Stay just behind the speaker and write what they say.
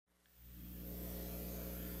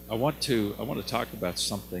I want to talk about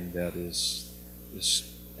something that is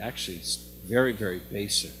actually very, very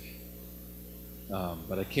basic,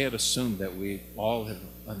 but I can't assume that we all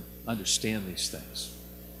understand these things.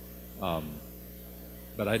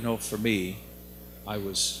 But I know for me, I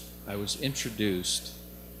was introduced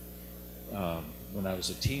when I was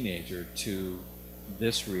a teenager to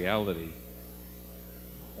this reality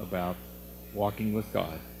about walking with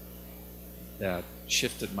God that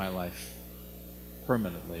shifted my life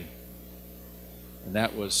permanently, and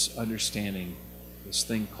that was understanding this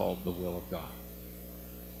thing called the will of God.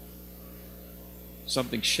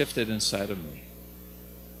 Something shifted inside of me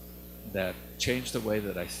that changed the way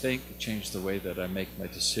that I think, changed the way that I make my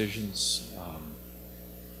decisions,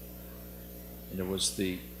 and it was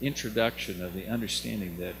the introduction of the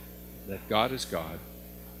understanding that God is God,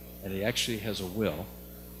 and He actually has a will,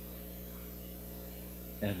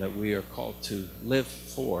 and that we are called to live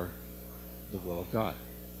for the will of God,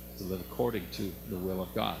 to live according to the will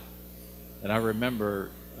of God. And I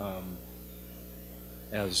remember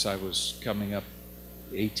as I was coming up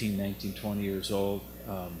 18, 19, 20 years old,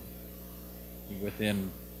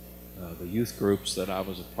 within the youth groups that I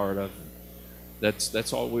was a part of,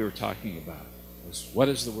 that's all we were talking about, was what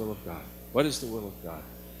is the will of God? What is the will of God?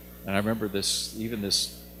 And I remember this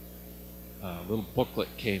little booklet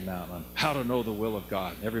came out on how to know the will of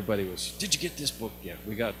God. And everybody was, did you get this book yet?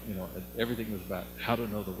 We got, everything was about how to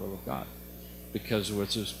know the will of God. Because it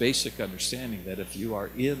was this basic understanding that if you are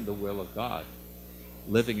in the will of God,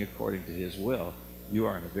 living according to His will, you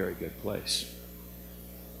are in a very good place.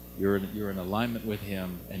 You're in alignment with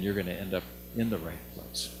Him, and you're going to end up in the right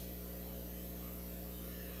place.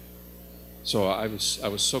 So I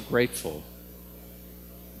was so grateful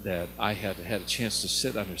that I had a chance to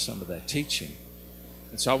sit under some of that teaching.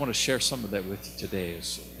 And so I want to share some of that with you today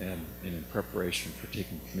and in preparation for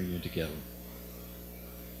taking communion together.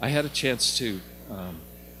 I had a chance to,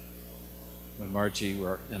 when Margie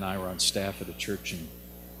and I were on staff at a church in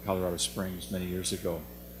Colorado Springs many years ago,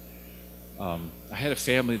 I had a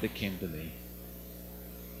family that came to me,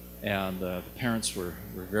 and the parents were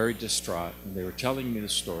very distraught, and they were telling me the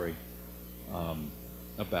story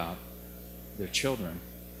about their children,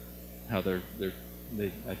 how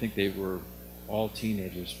I think they were all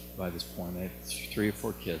teenagers by this point. They had 3 or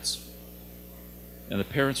 4 kids. And the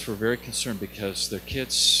parents were very concerned because their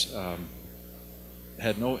kids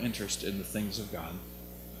had no interest in the things of God.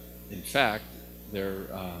 In fact,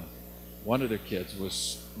 one of their kids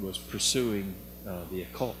was pursuing the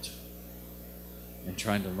occult and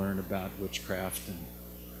trying to learn about witchcraft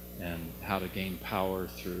and how to gain power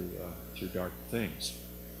through dark things.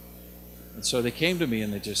 And so they came to me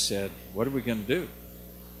and they just said, what are we going to do?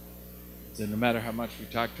 They said, no matter how much we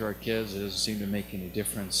talk to our kids, it doesn't seem to make any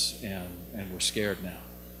difference, and we're scared now.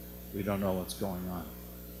 We don't know what's going on.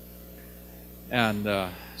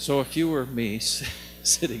 And so if you were me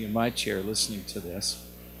sitting in my chair listening to this,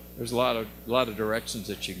 there's a lot of directions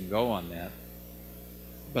that you can go on that.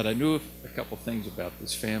 But I knew a couple things about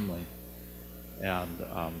this family. And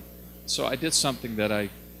so I did something that I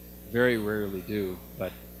very rarely do,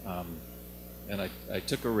 but and I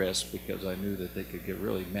took a risk because I knew that they could get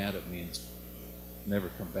really mad at me and never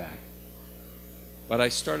come back. But I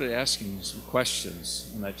started asking some questions,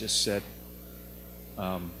 and I just said,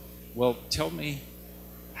 well, tell me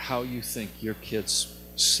how you think your kids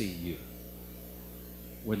see you.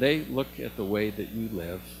 When they look at the way that you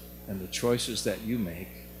live and the choices that you make,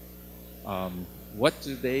 what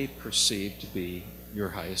do they perceive to be your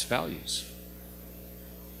highest values?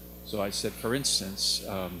 So I said, for instance,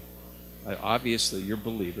 obviously you're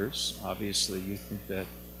believers. Obviously you think that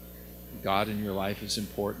God in your life is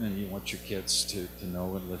important and you want your kids to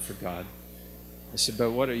know and live for God. I said,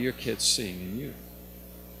 but what are your kids seeing in you?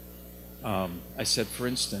 I said, for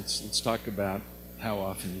instance, let's talk about how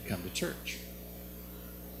often you come to church.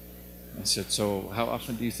 I said, so how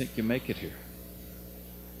often do you think you make it here?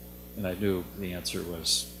 And I knew the answer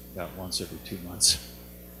was about once every 2 months.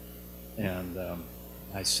 And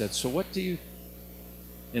I said, so what do you,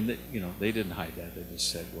 and they didn't hide that. They just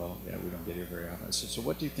said, well, yeah, we don't get here very often. I said, so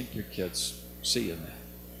what do you think your kids see in that?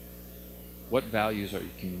 What values are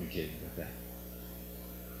you communicating with that?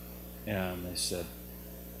 And they said,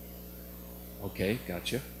 okay,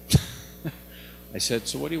 gotcha. I said,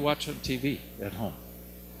 so what do you watch on TV at home?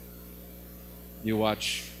 You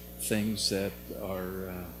watch things that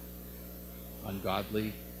are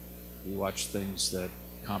ungodly. You watch things that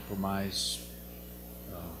compromise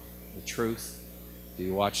the truth. Do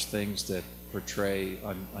you watch things that portray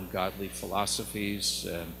ungodly philosophies?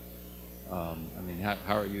 And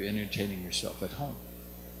how are you entertaining yourself at home?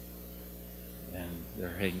 And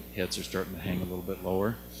heads are starting to hang a little bit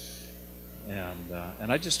lower.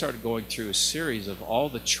 And I just started going through a series of all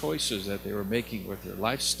the choices that they were making with their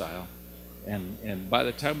lifestyle. And by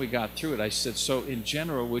the time we got through it, I said, so in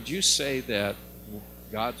general, would you say that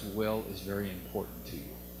God's will is very important to you?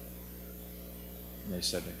 And they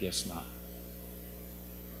said, I guess not.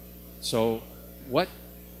 So what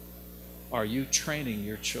are you training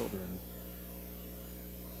your children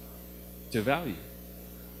to value?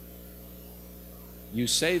 You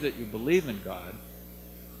say that you believe in God,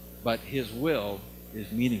 but His will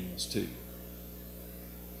is meaningless to you.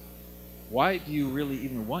 Why do you really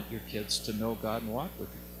even want your kids to know God and walk with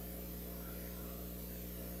you?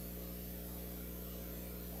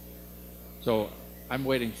 So I'm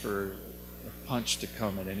waiting for a punch to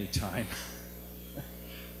come at any time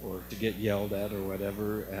or to get yelled at or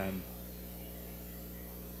whatever.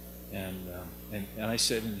 And I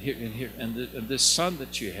said, and this son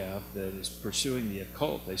that you have that is pursuing the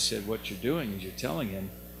occult, they said, what you're doing is you're telling him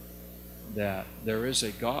that there is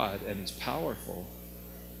a God and He's powerful,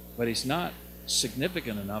 but He's not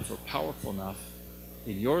significant enough or powerful enough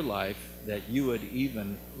in your life that you would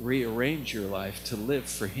even rearrange your life to live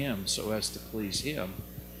for Him so as to please Him.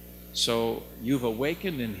 So you've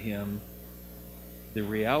awakened in him the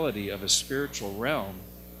reality of a spiritual realm,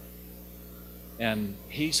 and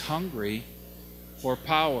he's hungry for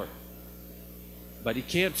power. But he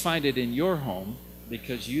can't find it in your home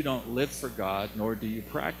because you don't live for God, nor do you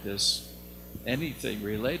practice anything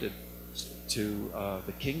related to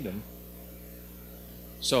the kingdom.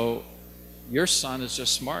 So your son is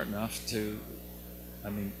just smart enough to,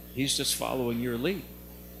 he's just following your lead.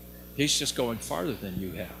 He's just going farther than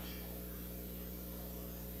you have.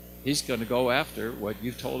 He's going to go after what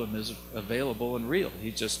you've told him is available and real.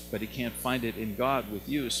 But he can't find it in God with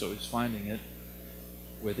you, so he's finding it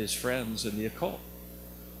with his friends in the occult.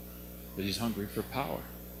 But he's hungry for power.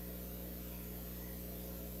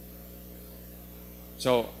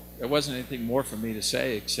 So there wasn't anything more for me to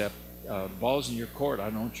say except the ball's in your court. I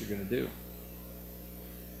don't know what you're going to do.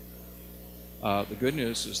 The good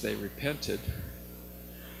news is they repented,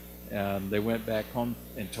 and they went back home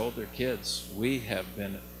and told their kids, we have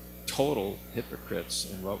been total hypocrites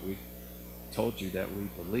in what we told you that we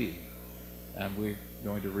believe, and we're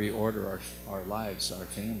going to reorder our lives, our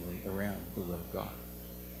family, around the will of God.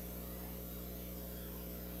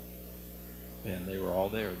 And they were all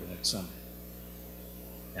there the next Sunday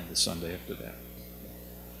and the Sunday after that.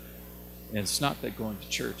 And it's not that going to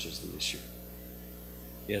church is the issue.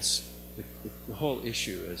 It's the whole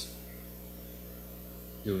issue is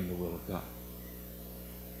doing the will of God.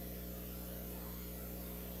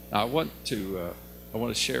 Now, I want to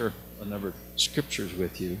share a number of scriptures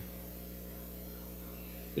with you.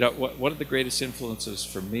 You know, one of the greatest influences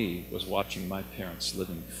for me was watching my parents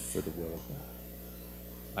living for the will of God.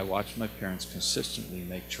 I watched my parents consistently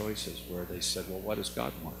make choices where they said, well, what does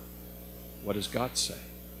God want? What does God say?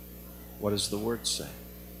 What does the Word say?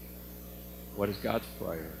 What is God's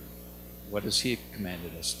priority? What has He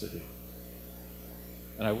commanded us to do?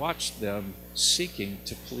 And I watched them seeking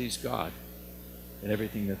to please God in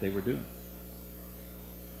everything that they were doing.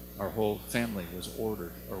 Our whole family was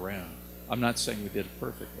ordered around. I'm not saying we did it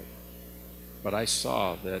perfectly, but I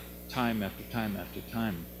saw that time after time after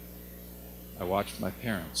time, I watched my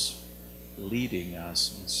parents leading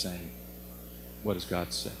us and saying, what does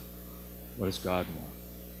God say? What does God want?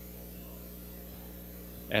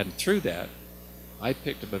 And through that, I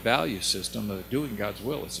picked up a value system of doing God's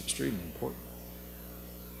will is extremely important.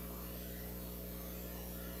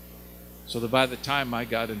 So that by the time I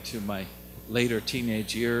got into my later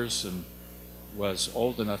teenage years and was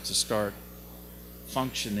old enough to start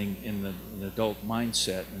functioning in an adult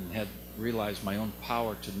mindset and had realized my own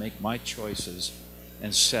power to make my choices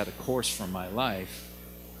and set a course for my life,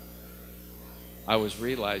 I was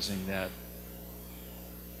realizing that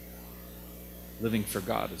living for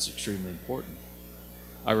God is extremely important.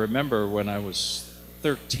 I remember when I was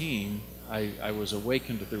 13, I was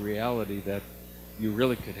awakened to the reality that you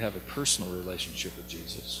really could have a personal relationship with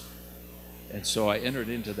Jesus. And so I entered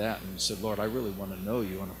into that and said, Lord, I really want to know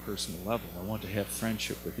you on a personal level. I want to have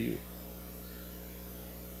friendship with you.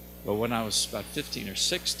 But when I was about 15 or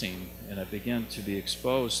 16, and I began to be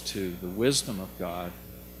exposed to the wisdom of God,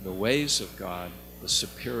 the ways of God, the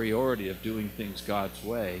superiority of doing things God's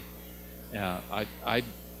way, I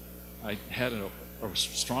had a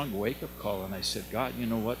strong wake-up call, and I said, God, you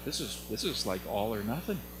know what? This is like all or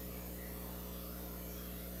nothing.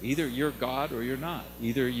 Either you're God or you're not.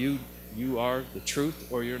 Either you are the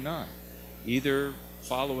truth or you're not. Either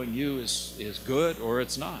following you is good or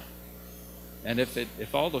it's not. And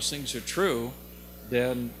if all those things are true,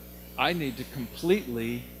 then I need to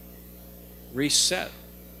completely reset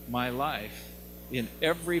my life. In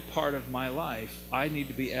every part of my life, I need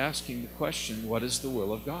to be asking the question, what is the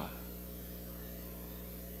will of God?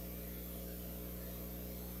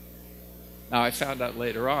 Now, I found out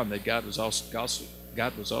later on that God was also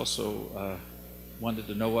wanted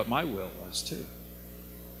to know what my will was too.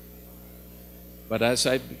 But as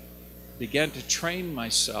I began to train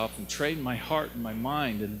myself and train my heart and my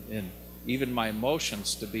mind and even my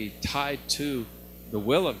emotions to be tied to the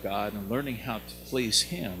will of God and learning how to please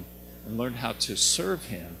Him and learn how to serve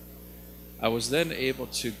Him, I was then able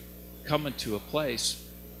to come into a place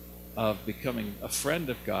of becoming a friend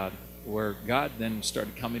of God, where God then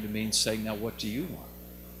started coming to me and saying, now what do you want?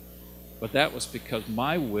 But that was because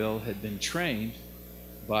my will had been trained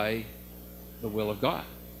by the will of God.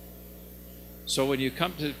 So when you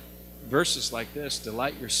come to verses like this,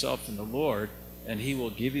 delight yourself in the Lord, and He will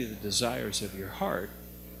give you the desires of your heart.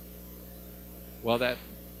 Well, that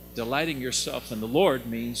delighting yourself in the Lord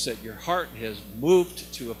means that your heart has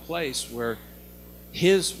moved to a place where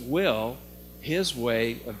His will, His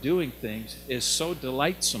way of doing things is so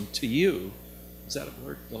delightsome to you. Is that a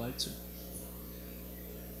word? Delightsome?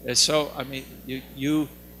 And so, I mean, you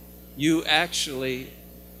actually,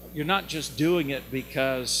 you're not just doing it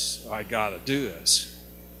because I got to do this,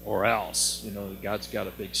 or else, God's got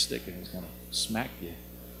a big stick and He's going to smack you,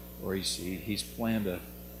 or He's planned a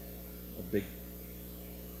big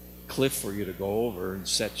cliff for you to go over and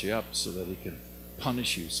set you up so that He can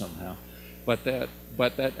punish you somehow. But that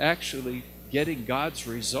actually getting God's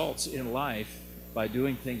results in life by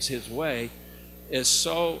doing things His way is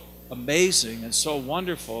so amazing and so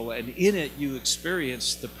wonderful, and in it you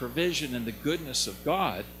experience the provision and the goodness of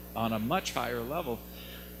God on a much higher level,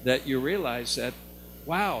 that you realize that,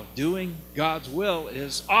 wow, doing God's will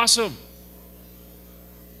is awesome.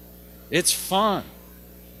 It's fun.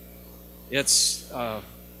 It's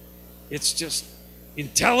just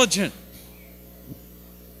intelligent.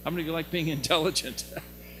 How many of you like being intelligent?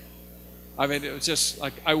 I mean, it was just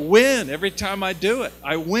like, I win every time I do it.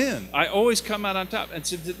 I win. I always come out on top. And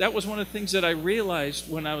so that was one of the things that I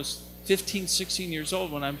realized when I was 15, 16 years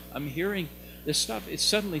old, when I'm hearing this stuff. It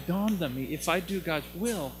suddenly dawned on me, if I do God's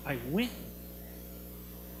will, I win.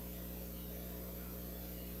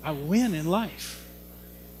 I win in life.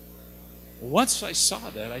 Once I saw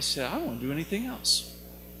that, I said, I don't want to do anything else.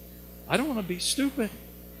 I don't want to be stupid.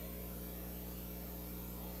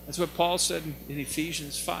 That's what Paul said in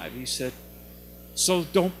Ephesians 5. He said, so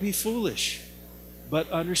don't be foolish, but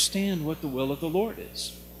understand what the will of the Lord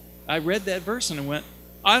is. I read that verse and I went,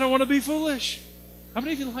 I don't want to be foolish. How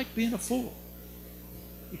many of you like being a fool?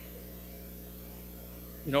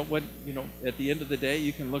 At the end of the day,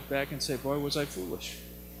 you can look back and say, boy, was I foolish.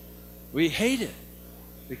 We hate it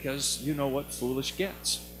because you know what foolish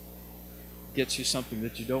gets. It gets you something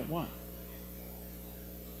that you don't want.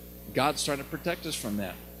 God's trying to protect us from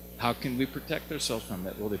that. How can we protect ourselves from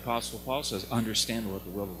that? Well, the Apostle Paul says, understand what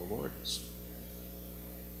the will of the Lord is,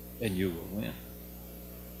 and you will win.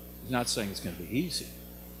 He's not saying it's going to be easy,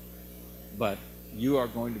 but you are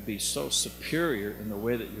going to be so superior in the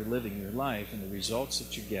way that you're living your life and the results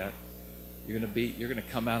that you get. You're going to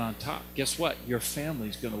come out on top. Guess what? Your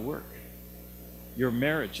family's going to work. Your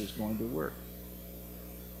marriage is going to work.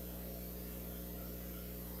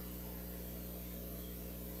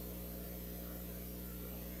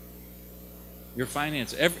 Your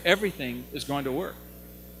finance, everything is going to work.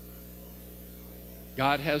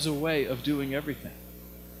 God has a way of doing everything.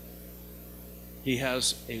 He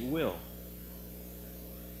has a will.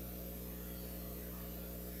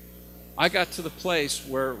 I got to the place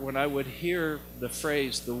where when I would hear the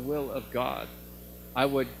phrase, the will of God, I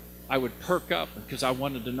would perk up because I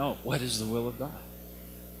wanted to know, what is the will of God?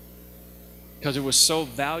 Because it was so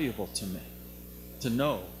valuable to me to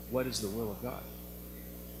know what is the will of God.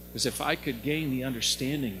 Because if I could gain the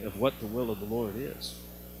understanding of what the will of the Lord is,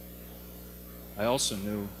 I also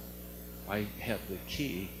knew I had the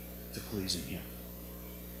key to pleasing Him.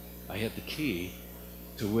 I had the key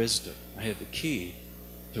to wisdom. I had the key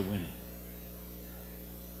to winning.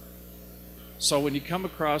 So when you come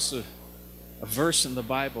across a verse in the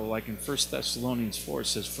Bible, like in 1 Thessalonians 4, it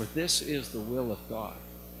says, for this is the will of God.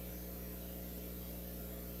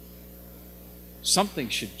 Something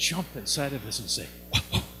should jump inside of us and say,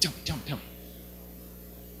 whoa, tell me.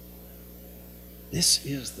 This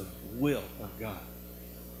is the will of God.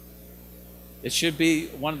 It should be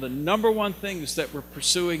one of the number one things that we're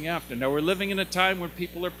pursuing after. Now, we're living in a time where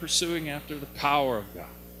people are pursuing after the power of God,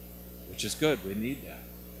 which is good. We need that.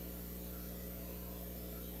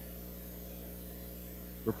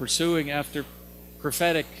 We're pursuing after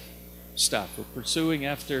prophetic stuff. We're pursuing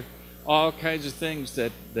after all kinds of things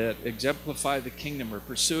that exemplify the kingdom or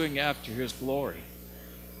pursuing after his glory.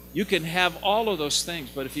 You can have all of those things,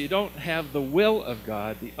 but if you don't have the will of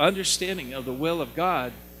God, the understanding of the will of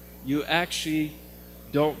God, you actually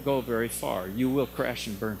don't go very far. You will crash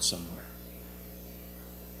and burn somewhere.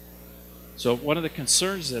 So one of the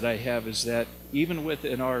concerns that I have is that even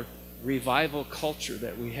within our revival culture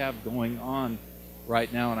that we have going on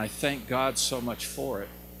right now, and I thank God so much for it,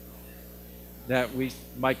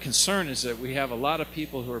 my concern is that we have a lot of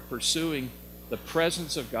people who are pursuing the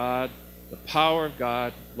presence of God, the power of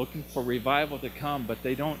God, looking for revival to come, but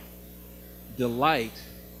they don't delight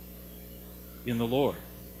in the Lord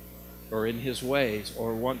or in his ways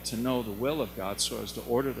or want to know the will of God so as to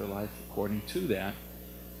order their life according to that.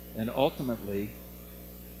 And ultimately,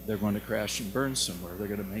 they're going to crash and burn somewhere. They're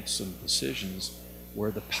going to make some decisions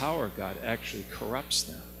where the power of God actually corrupts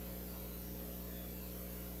them.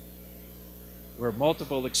 Where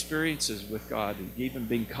multiple experiences with God, even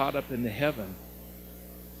being caught up into heaven,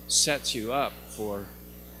 sets you up for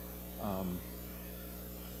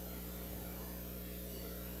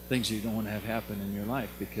things you don't want to have happen in your life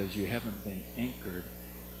because you haven't been anchored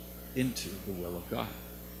into the will of God.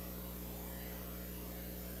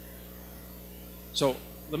 So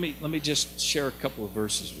let me just share a couple of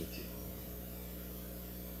verses with you.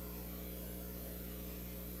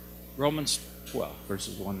 Romans 12,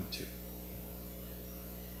 verses 1 and 2.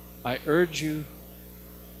 I urge you,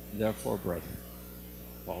 therefore, brethren,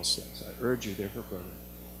 Paul says, I urge you, therefore, brethren,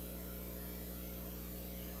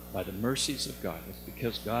 by the mercies of God, it's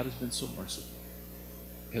because God has been so merciful,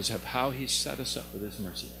 because of how he set us up with his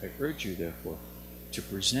mercy, I urge you, therefore, to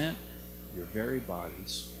present your very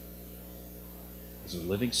bodies as a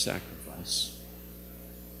living sacrifice,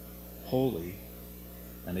 holy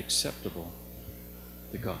and acceptable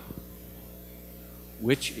to God,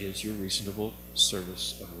 which is your reasonable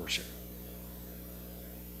service of worship.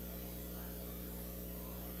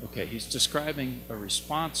 Okay, he's describing a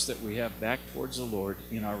response that we have back towards the Lord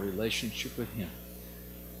in our relationship with him.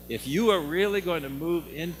 If you are really going to move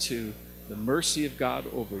into the mercy of God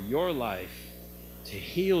over your life to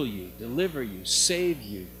heal you, deliver you, save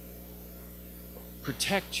you,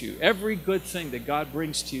 protect you, every good thing that God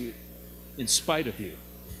brings to you in spite of you,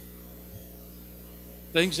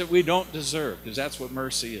 things that we don't deserve, because that's what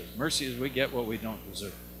mercy is. Mercy is we get what we don't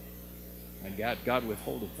deserve. And God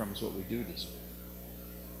withholding from us what we do deserve.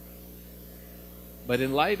 But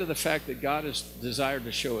in light of the fact that God has desired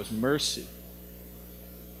to show us mercy,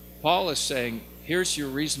 Paul is saying, here's your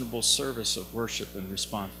reasonable service of worship and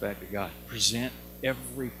response back to God. Present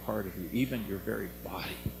every part of you, even your very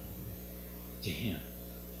body, to him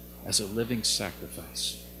as a living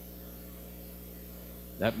sacrifice.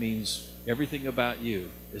 That means everything about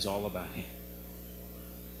you is all about him.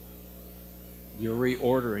 You're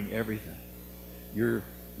reordering everything. You're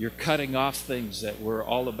cutting off things that were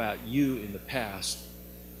all about you in the past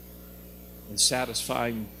and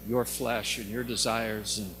satisfying your flesh and your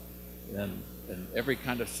desires and every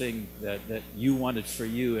kind of thing that you wanted for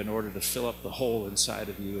you in order to fill up the hole inside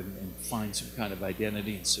of you and find some kind of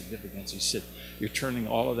identity and significance. He said, you're turning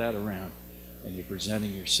all of that around and you're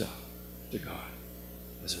presenting yourself to God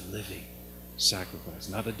as a living sacrifice,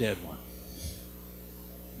 not a dead one.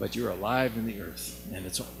 But you're alive in the earth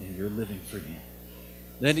and you're living for him.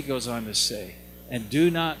 Then he goes on to say, and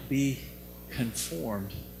do not be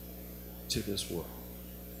conformed to this world.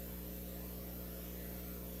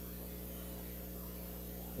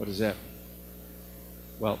 What does that mean?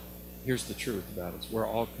 Well, here's the truth about it. We're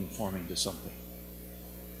all conforming to something.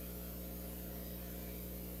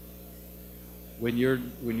 When you're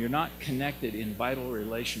not connected in vital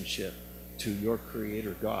relationship to your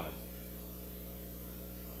Creator God,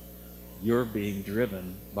 you're being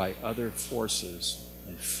driven by other forces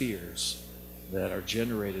and fears that are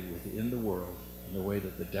generated within the world in the way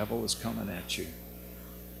that the devil is coming at you,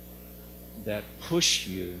 that push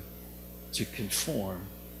you to conform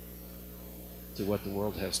to what the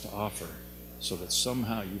world has to offer so that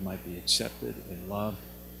somehow you might be accepted and loved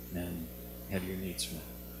and have your needs met.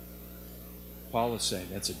 Paul is saying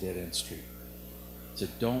that's a dead-end street. So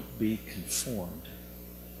don't be conformed.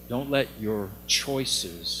 Don't let your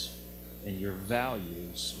choices and your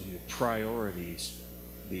values and your priorities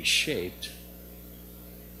be shaped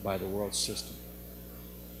by the world system.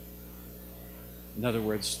 In other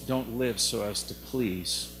words, don't live so as to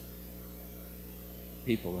please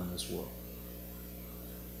people in this world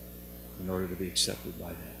in order to be accepted by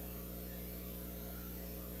them.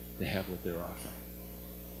 They have what they're offering.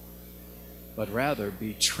 But rather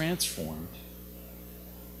be transformed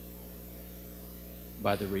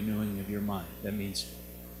by the renewing of your mind. That means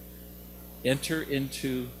enter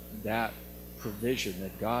into that provision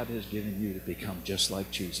that God has given you to become just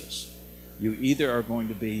like Jesus. You either are going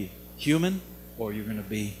to be human or you're going to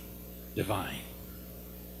be divine.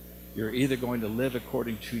 You're either going to live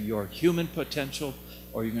according to your human potential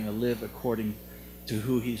or you're going to live according to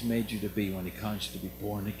who He's made you to be when He calls you to be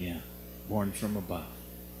born again, born from above,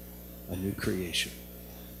 a new creation.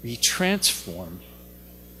 Be transformed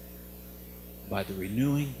by the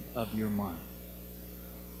renewing of your mind.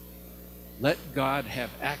 Let God have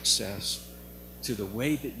access to the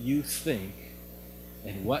way that you think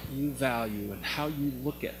and what you value and how you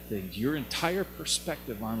look at things, your entire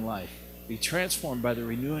perspective on life. Be transformed by the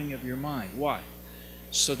renewing of your mind. Why?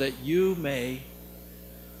 So that you may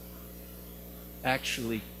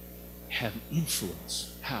actually have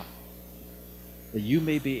influence. How? That you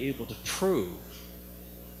may be able to prove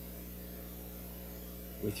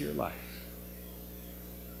with your life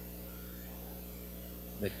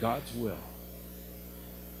that God's will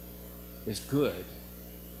is good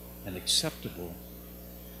and acceptable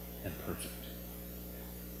and perfect.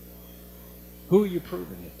 Who are you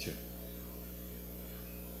proving it to?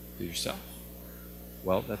 To yourself?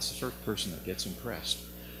 Well, that's the first person that gets impressed.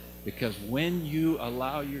 Because when you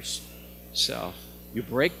allow yourself, you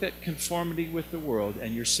break that conformity with the world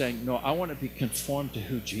and you're saying, no, I want to be conformed to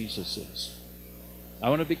who Jesus is. I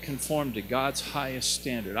want to be conformed to God's highest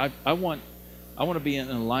standard. I want to be in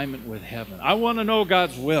alignment with heaven. I want to know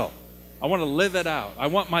God's will. I want to live it out. I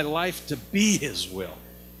want my life to be His will.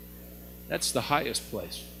 That's the highest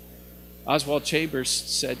place. Oswald Chambers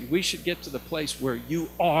said, we should get to the place where you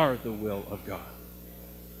are the will of God.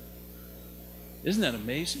 Isn't that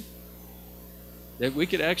amazing? That we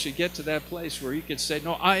could actually get to that place where you could say,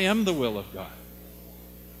 no, I am the will of God.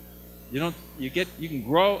 You can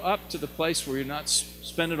grow up to the place where you're not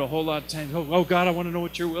spending a whole lot of time, oh God, I want to know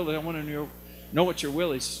what your will is. I want to know what your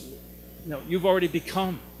will is. No, you've already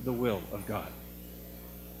become the will of God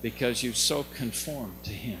because you've so conformed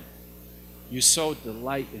to Him. You so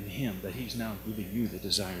delight in Him that He's now giving you the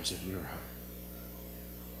desires of your heart.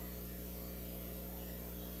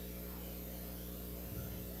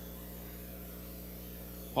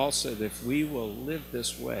 Paul said, if we will live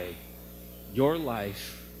this way, your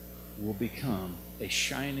life will become a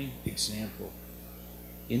shining example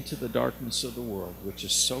into the darkness of the world, which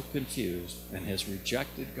is so confused and has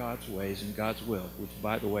rejected God's ways and God's will, which,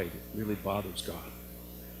 by the way, really bothers God.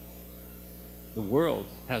 The world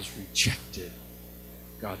has rejected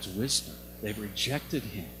God's wisdom. They've rejected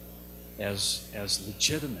Him as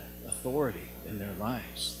legitimate authority in their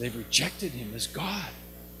lives. They've rejected Him as God.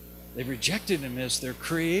 They've rejected Him as their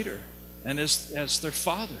creator and as their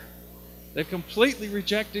father. They've completely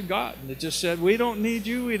rejected God. And they just said, we don't need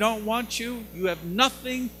you. We don't want you. You have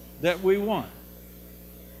nothing that we want.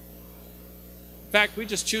 In fact, we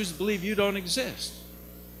just choose to believe you don't exist.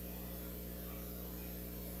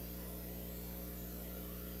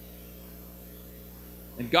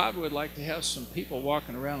 And God would like to have some people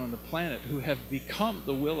walking around on the planet who have become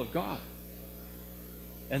the will of God.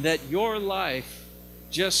 And that your life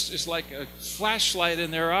just is like a flashlight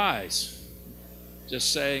in their eyes.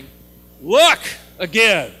 Just saying, look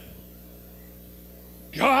again.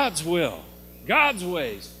 God's will, God's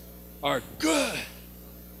ways are good.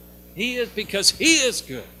 He is, because He is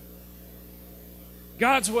good.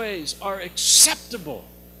 God's ways are acceptable.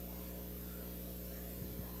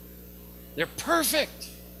 They're perfect.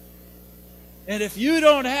 And if you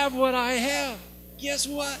don't have what I have, guess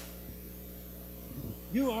what?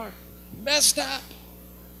 You are messed up.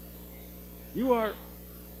 You are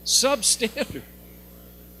substandard.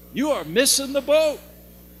 You are missing the boat.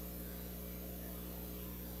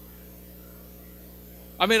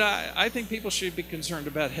 I mean, I think people should be concerned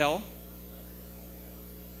about hell.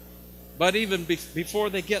 But even before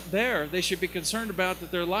they get there, they should be concerned about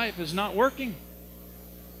that their life is not working.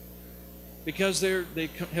 Because they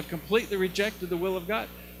have completely rejected the will of God.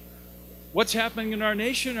 What's happening in our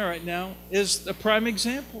nation right now is a prime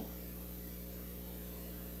example.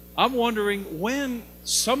 I'm wondering when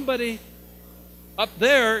somebody up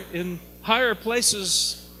there in higher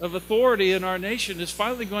places of authority in our nation is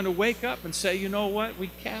finally going to wake up and say, you know what, we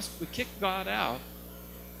kicked God out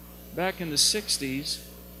back in the 60s,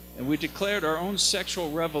 and we declared our own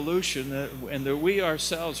sexual revolution, and that we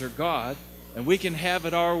ourselves are God, and we can have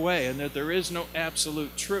it our way, and that there is no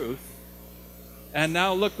absolute truth. And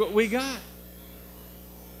now look what we got.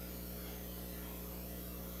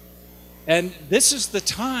 And this is the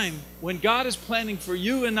time when God is planning for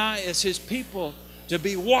you and I as His people to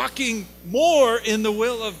be walking more in the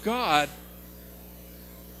will of God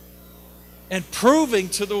and proving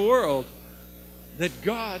to the world that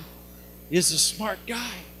God is a smart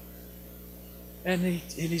guy. And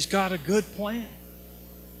he's got a good plan.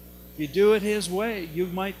 If you do it his way, you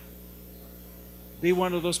might be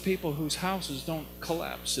one of those people whose houses don't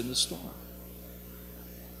collapse in the storm.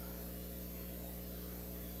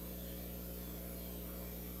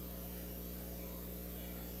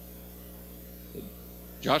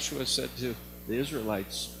 Joshua said to the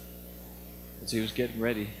Israelites as he was getting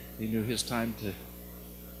ready, he knew his time to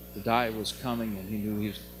die was coming, and he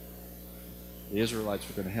knew the Israelites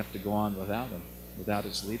were going to have to go on without him, without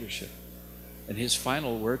his leadership. And his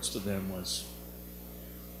final words to them was,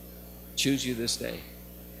 choose you this day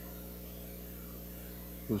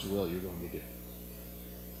whose will you're going to do.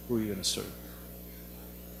 Who are you going to serve?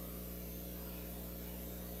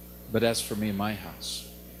 But as for me and my house,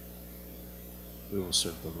 we will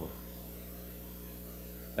serve the Lord.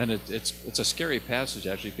 And it's a scary passage,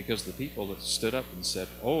 actually, because the people that stood up and said,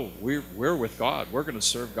 oh, we're with God. We're going to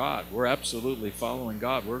serve God. We're absolutely following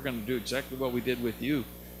God. We're going to do exactly what we did with you.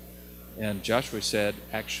 And Joshua said,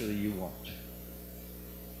 actually, you won't.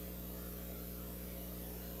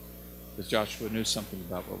 Because Joshua knew something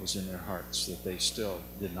about what was in their hearts, that they still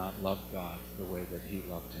did not love God the way that he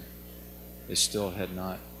loved him. They still had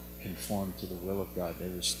not conformed to the will of God. They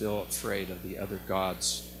were still afraid of the other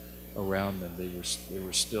gods around them. They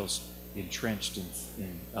were still entrenched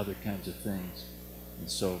in other kinds of things. And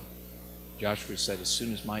so Joshua said, as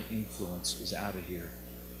soon as my influence is out of here,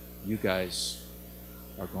 you guys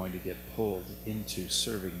are going to get pulled into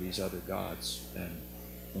serving these other gods, and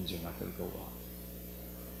things are not going to go well,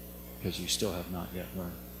 because you still have not yet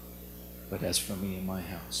learned. But as for me and my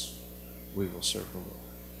house, we will serve the Lord.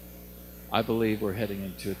 I believe we're heading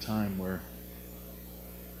into a time where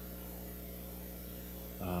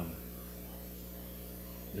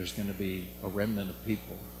there's going to be a remnant of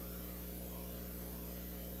people.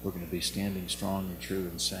 We're going to be standing strong and true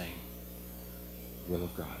and saying, the will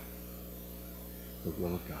of God. The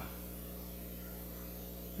will of God.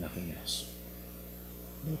 Nothing else.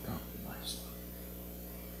 No compromise.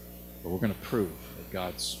 But we're going to prove that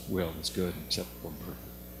God's will is good and acceptable and perfect.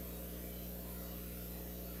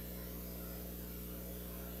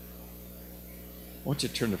 I want you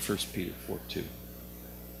to turn to 1 Peter 4:2.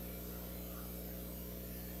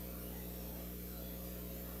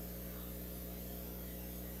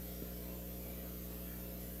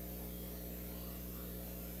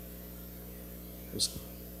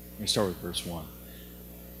 Let me start with verse 1.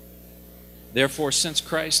 Therefore, since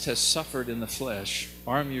Christ has suffered in the flesh,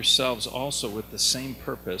 arm yourselves also with the same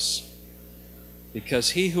purpose,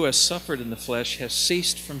 because he who has suffered in the flesh has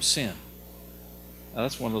ceased from sin. Now,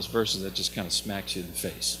 that's one of those verses that just kind of smacks you in the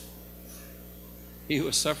face. He who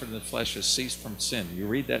has suffered in the flesh has ceased from sin. You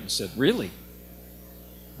read that and said, really?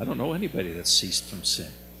 I don't know anybody that's ceased from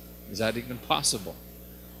sin. Is that even possible?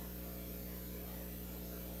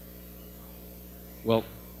 Well,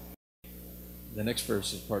 the next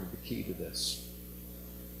verse is part of the key to this.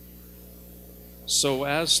 So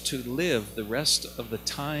as to live the rest of the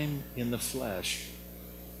time in the flesh,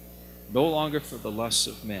 no longer for the lusts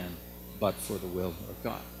of men, but for the will of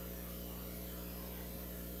God.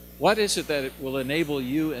 What is it that it will enable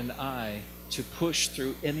you and I to push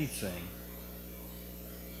through anything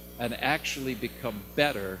and actually become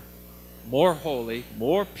better, more holy,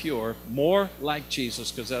 more pure, more like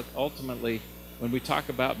Jesus? Because that ultimately, when we talk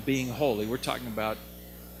about being holy, we're talking about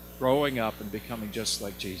growing up and becoming just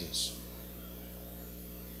like Jesus.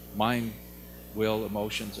 Mind, will,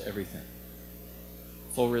 emotions, everything.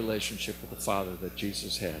 Full relationship with the Father that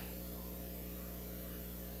Jesus had.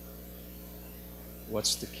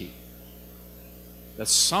 What's the key? That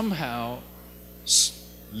somehow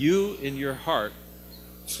you in your heart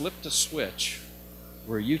flipped a switch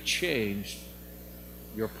where you changed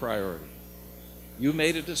your priority. You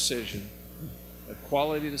made a decision, a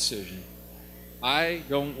quality decision. I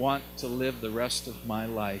don't want to live the rest of my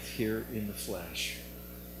life here in the flesh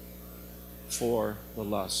for the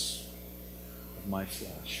lusts of my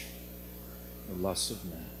flesh, the lusts of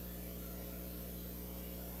men.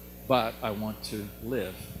 But I want to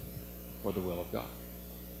live for the will of God.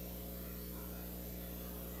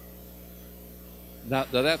 Now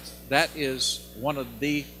that is one of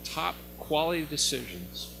the top quality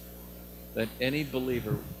decisions that any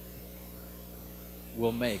believer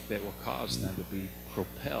will make, that will cause them to be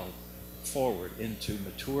propelled forward into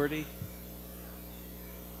maturity,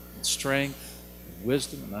 and strength, and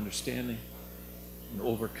wisdom, and understanding, and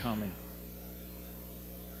overcoming.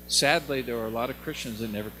 Sadly, there are a lot of Christians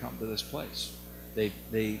that never come to this place.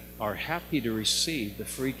 They are happy to receive the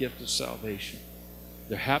free gift of salvation.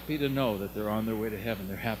 They're happy to know that they're on their way to heaven.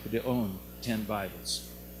 They're happy to own 10 Bibles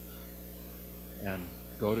and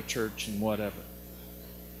go to church and whatever.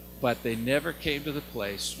 But they never came to the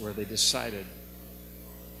place where they decided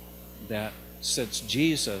that since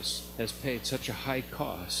Jesus has paid such a high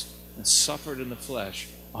cost and suffered in the flesh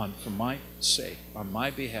for my sake, on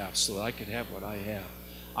my behalf, so that I could have what I have,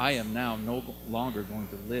 I am now no longer going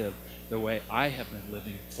to live the way I have been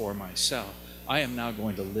living for myself. I am now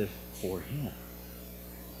going to live for Him.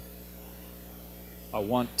 I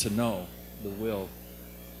want to know the will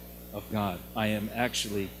of God. I am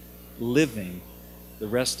actually living the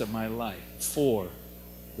rest of my life for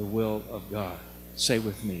the will of God. Say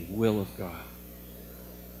with me, will of God.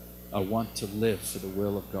 I want to live for the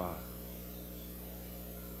will of God.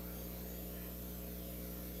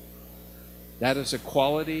 That is a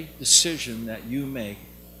quality decision that you make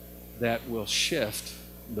that will shift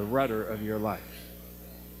the rudder of your life.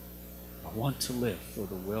 I want to live for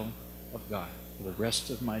the will of God for the rest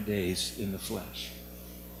of my days in the flesh.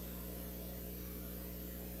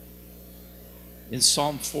 In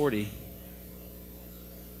Psalm 40,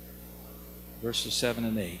 verses 7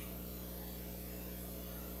 and 8,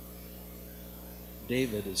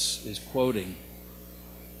 David is quoting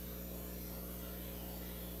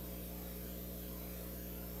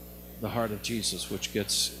the heart of Jesus, which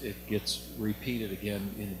gets repeated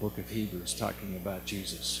again in the book of Hebrews, talking about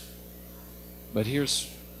Jesus. But here's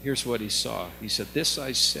what he saw. He said, "This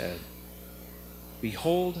I said,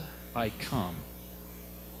 behold, I come.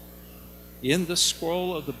 In the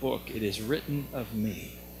scroll of the book it is written of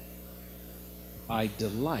me, I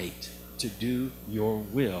delight to do your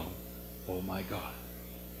will, O my God.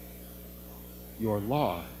 Your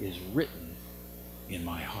law is written in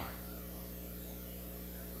my heart."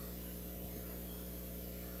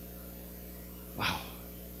 Wow.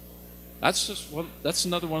 That's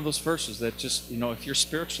another one of those verses that just, if you're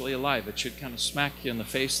spiritually alive, it should kind of smack you in the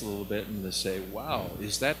face a little bit and to say, wow,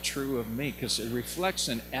 is that true of me? Because it reflects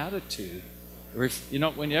an attitude.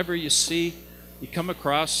 Whenever you come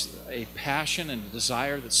across a passion and a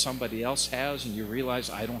desire that somebody else has and you realize,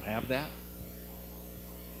 I don't have that.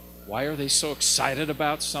 Why are they so excited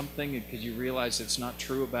about something? Because you realize it's not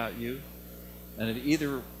true about you. And it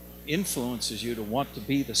either influences you to want to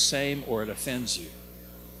be the same or it offends you.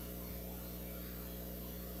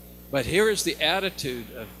 But here is the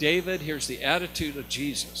attitude of David. Here's the attitude of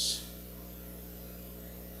Jesus.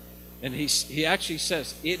 And he actually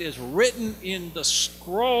says, it is written in the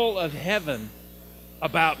scroll of heaven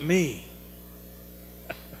about me.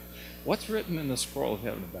 What's written in the scroll of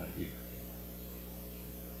heaven about you?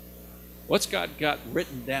 What's God got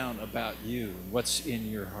written down about you? What's in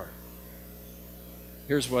your heart?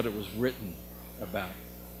 Here's what it was written about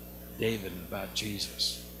David and about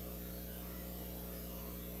Jesus.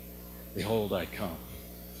 Behold, I come.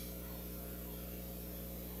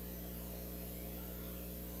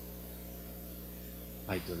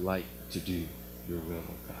 I delight to do your will,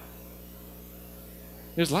 O God.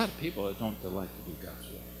 There's a lot of people that don't delight to do God's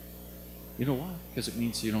will. You know why? Because it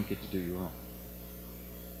means you don't get to do your own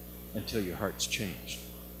until your heart's changed.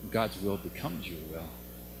 God's will becomes your will.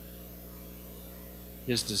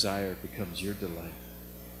 His desire becomes your delight.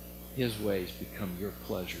 His ways become your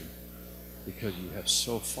pleasure because you have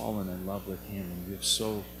so fallen in love with Him and you have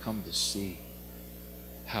so come to see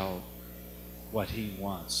how what He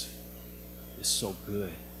wants is so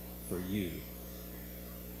good for you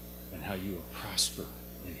and how you will prosper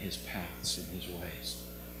in His paths and His ways.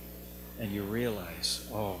 And you realize,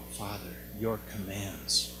 oh, Father, your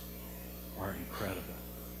commands are incredible.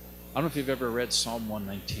 I don't know if you've ever read Psalm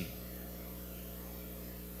 119.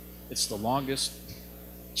 It's the longest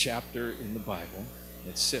chapter in the Bible.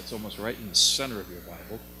 It sits almost right in the center of your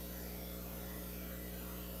Bible.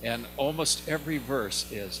 And almost every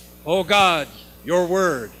verse is, oh God, your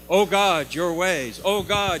word. Oh God, your ways. Oh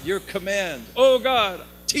God, your command. Oh God,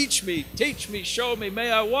 teach me, show me. May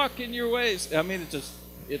I walk in your ways. I mean,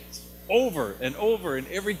 it's over and over in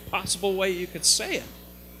every possible way you could say it.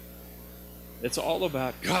 It's all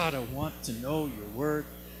about, God, I want to know your word,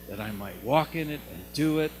 that I might walk in it and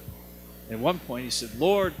do it. At one point he said,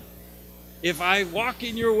 Lord, if I walk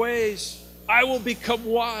in your ways, I will become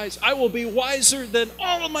wise. I will be wiser than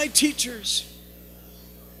all of my teachers.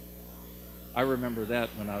 I remember that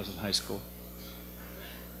when I was in high school.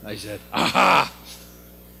 I said, aha!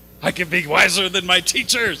 I can be wiser than my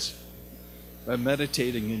teachers by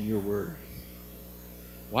meditating in your word.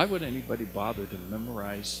 Why would anybody bother to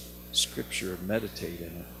memorize Scripture and meditate in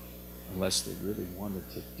it unless they really wanted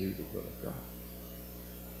to do the will of God?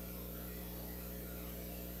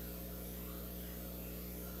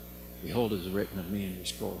 Behold, it is written of me in your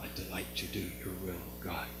scroll, I delight to do your will,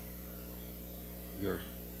 God. Your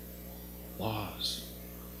laws,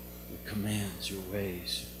 your commands, your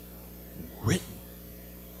ways, written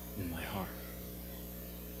in my heart?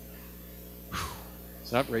 Whew.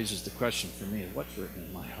 So that raises the question for me, what's written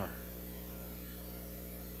in my heart?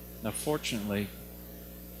 Now, fortunately,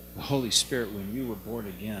 the Holy Spirit, when you were born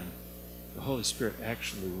again, the Holy Spirit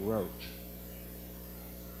actually wrote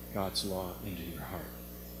God's law into your heart.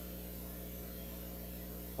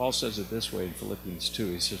 Paul says it this way in Philippians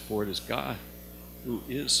 2. He says, for it is God who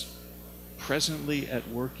is presently at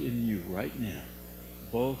work in you right now,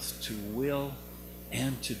 both to will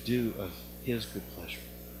and to do of his good pleasure.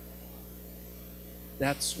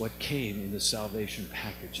 That's what came in the salvation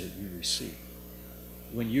package that you received.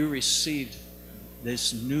 When you received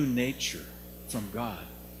this new nature from God,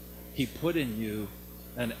 he put in you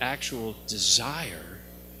an actual desire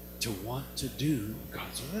to want to do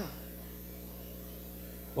God's will.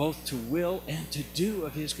 Both to will and to do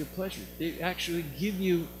of his good pleasure. They actually give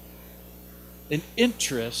you an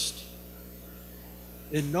interest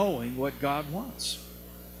in knowing what God wants.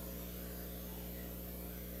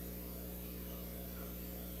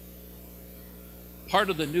 Part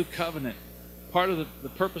of the new covenant, part of the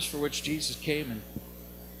purpose for which Jesus came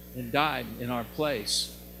and died in our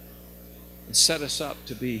place and set us up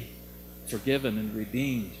to be forgiven and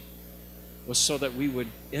redeemed, was so that we would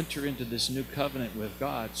enter into this new covenant with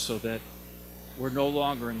God, so that we're no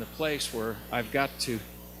longer in the place where I've got to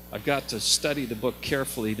study the book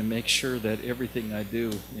carefully to make sure that everything I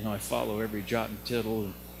do, I follow every jot and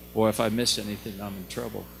tittle, or if I miss anything, I'm in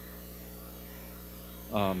trouble.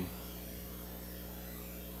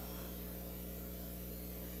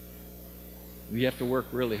 We have to work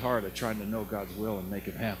really hard at trying to know God's will and make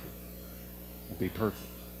him happy and be perfect.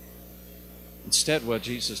 Instead, what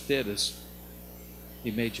Jesus did is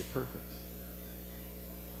he made you perfect.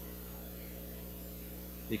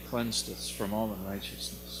 He cleansed us from all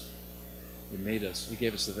unrighteousness. He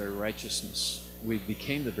gave us the very righteousness. We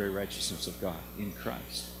became the very righteousness of God in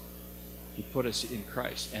Christ. He put us in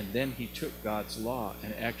Christ. And then he took God's law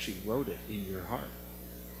and actually wrote it in your heart.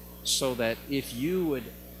 So that if you would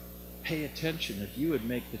pay attention, if you would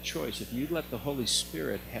make the choice, if you let the Holy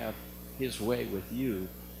Spirit have his way with you,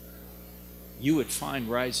 you would find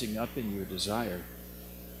rising up in your desire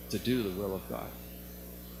to do the will of God.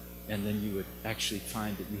 And then you would actually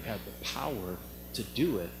find that you had the power to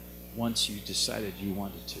do it once you decided you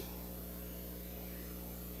wanted to.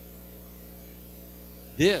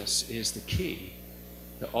 This is the key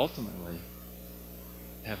to ultimately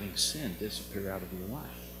having sin disappear out of your life.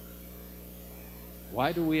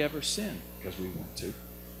 Why do we ever sin? Because we want to.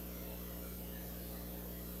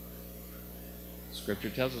 Scripture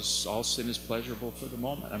tells us all sin is pleasurable for the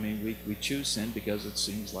moment. I mean, we choose sin because it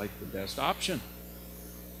seems like the best option,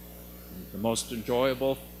 the most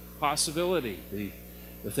enjoyable possibility,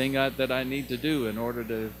 the thing that I need to do in order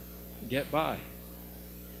to get by.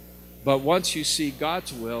 But once you see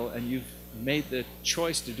God's will and you've made the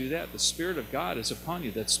choice to do that, the Spirit of God is upon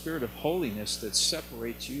you, that Spirit of holiness that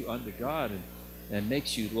separates you unto God and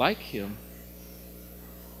makes you like him.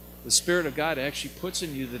 The Spirit of God actually puts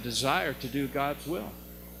in you the desire to do God's will.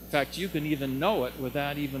 In fact, you can even know it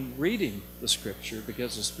without even reading the Scripture,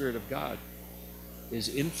 because the Spirit of God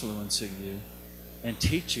is influencing you and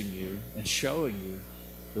teaching you and showing you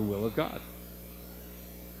the will of God.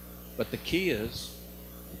 But the key is,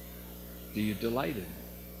 do you delight in it?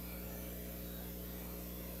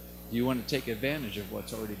 Do you want to take advantage of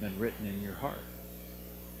what's already been written in your heart?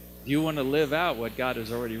 Do you want to live out what God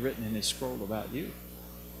has already written in his scroll about you?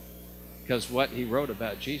 Because what he wrote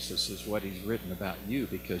about Jesus is what he's written about you,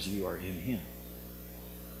 because you are in him.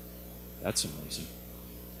 That's amazing.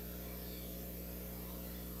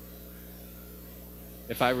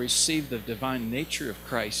 If I receive the divine nature of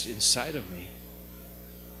Christ inside of me,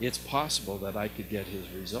 it's possible that I could get his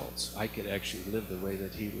results. I could actually live the way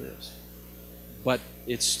that he lives. But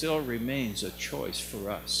it still remains a choice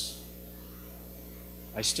for us.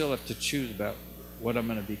 I still have to choose about what I'm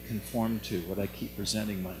going to be conformed to, what I keep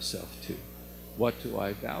presenting myself to. What do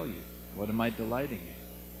I value? What am I delighting in?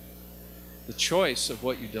 The choice of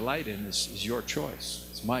what you delight in is your choice.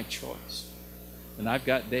 It's my choice. And I've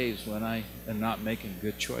got days when I am not making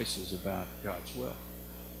good choices about God's will.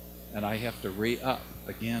 And I have to re-up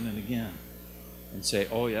again and again and say,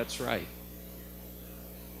 oh, that's right.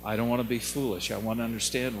 I don't want to be foolish. I want to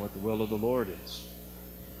understand what the will of the Lord is.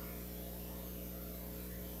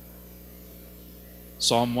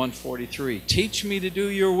 Psalm 143, teach me to do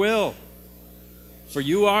your will, for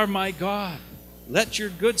you are my God. Let your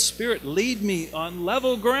good spirit lead me on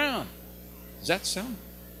level ground. Does that sound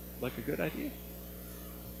like a good idea?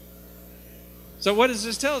 So what does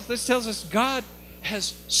this tell us? This tells us God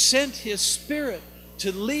has sent his Spirit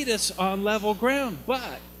to lead us on level ground,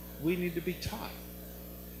 but we need to be taught.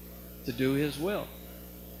 to do His will.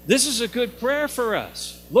 This is a good prayer for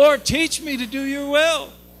us. Lord, teach me to do your will.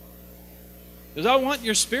 Because I want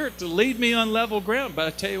your Spirit to lead me on level ground. But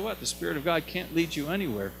I tell you what, the Spirit of God can't lead you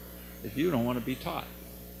anywhere if you don't want to be taught.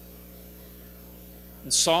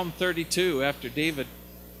 In Psalm 32, after David,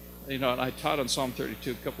 and I taught on Psalm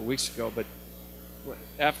 32 a couple of weeks ago, but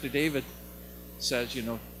after David says,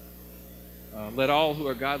 let all who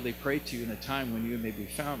are godly pray to you in a time when you may be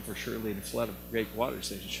found, for surely in a flood of great waters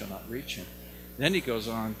they shall not reach him. Then he goes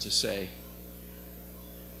on to say,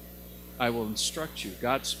 I will instruct you,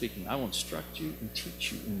 God speaking, I will instruct you and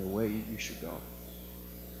teach you in the way you should go.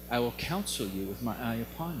 I will counsel you with my eye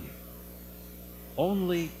upon you.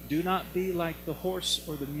 Only do not be like the horse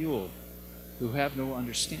or the mule, who have no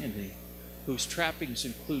understanding, whose trappings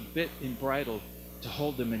include bit and bridle to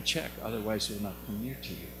hold them in check, otherwise they will not come near to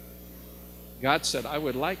you. God said, I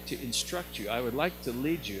would like to instruct you. I would like to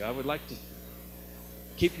lead you. I would like to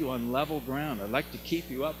keep you on level ground. I'd like to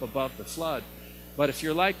keep you up above the flood. But if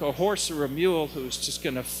you're like a horse or a mule who's just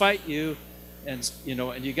going to fight you, and you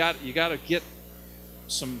got to get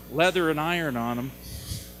some leather and iron on them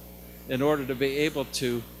in order to be able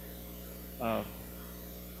to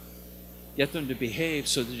get them to behave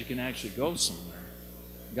so that you can actually go somewhere.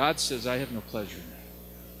 God says, I have no pleasure in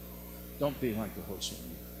that. Don't be like the horse or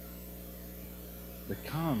mule. But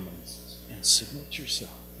come and submit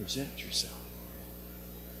yourself, present yourself.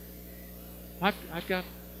 I've got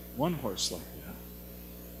one horse like that.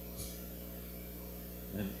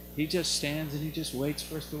 And he just stands and he just waits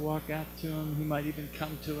for us to walk out to him. He might even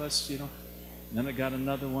come to us, And then I got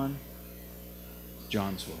another one,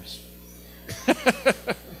 John's horse.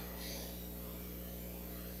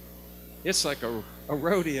 It's like a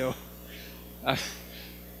rodeo.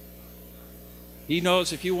 He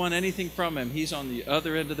knows if you want anything from him, he's on the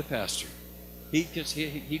other end of the pasture. He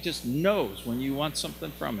just knows when you want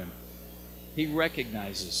something from him. He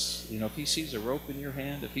recognizes, if he sees a rope in your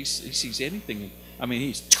hand, if he sees anything,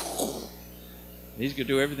 he's going to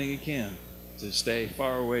do everything he can to stay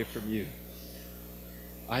far away from you.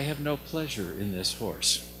 I have no pleasure in this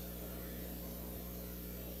horse.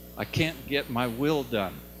 I can't get my will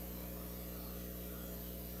done.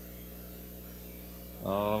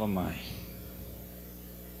 Oh my.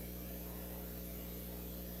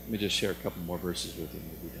 Let me just share a couple more verses with you and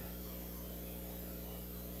we'll be done.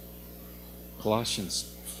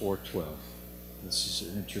 Colossians 4:12. This is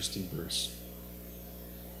an interesting verse.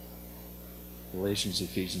 Galatians,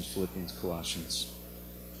 Ephesians, Philippians, Colossians.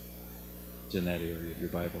 It's in that area of your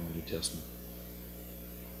Bible and New Testament.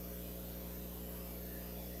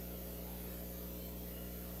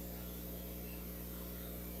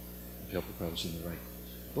 I hope I was in the right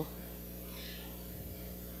book.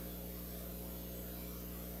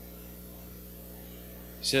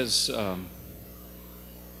 He says,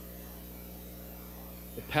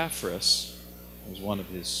 Epaphras was one of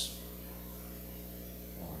his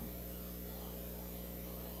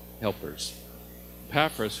helpers.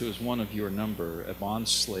 Epaphras, who is one of your number, a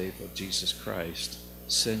bondslave of Jesus Christ,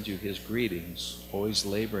 send you his greetings, always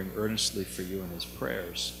laboring earnestly for you in his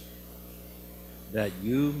prayers, that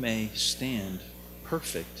you may stand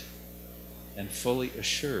perfect and fully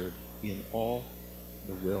assured in all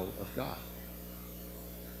the will of God.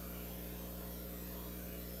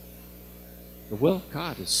 The will of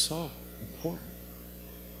God is so important.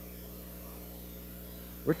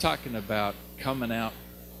 We're talking about coming out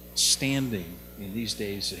standing in these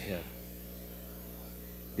days ahead,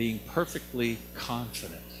 being perfectly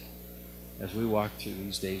confident as we walk through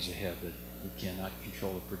these days ahead that we cannot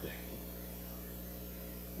control or predict.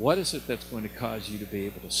 What is it that's going to cause you to be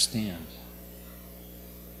able to stand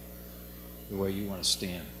the way you want to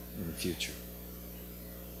stand in the future?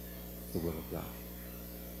 The will of God.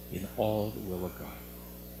 In all the will of God.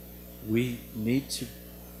 We need to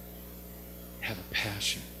have a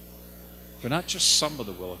passion for not just some of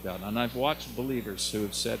the will of God. And I've watched believers who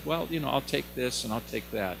have said, well, I'll take this and I'll take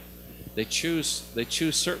that. They choose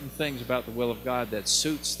certain things about the will of God that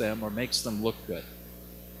suits them or makes them look good.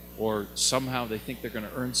 Or somehow they think they're going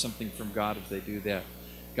to earn something from God if they do that.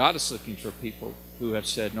 God is looking for people who have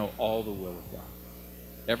said, no, all the will of God.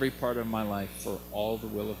 Every part of my life for all the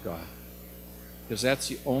will of God. Because that's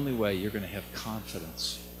the only way you're going to have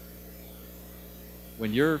confidence.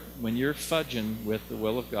 When you're fudging with the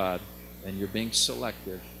will of God and you're being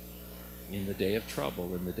selective in the day of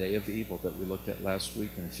trouble, in the day of evil that we looked at last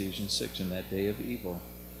week in Ephesians 6, in that day of evil,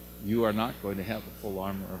 you are not going to have the full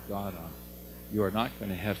armor of God on. You are not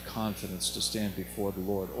going to have confidence to stand before the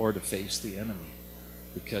Lord or to face the enemy,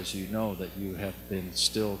 because you know that you have been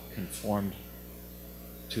still conformed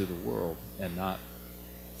to the world and not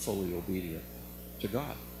fully obedient to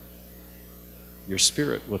God. Your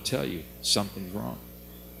spirit will tell you something's wrong.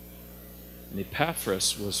 And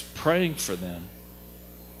Epaphras was praying for them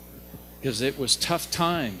because it was tough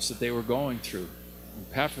times that they were going through.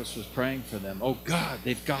 Epaphras was praying for them. Oh God,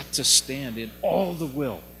 they've got to stand in all the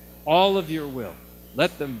will, all of your will.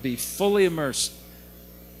 Let them be fully immersed,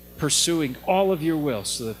 pursuing all of your will,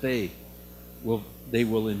 so that they will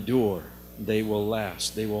endure, they will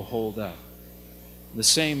last, they will hold up. The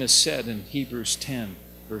same is said in Hebrews 10,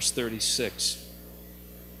 verse 36.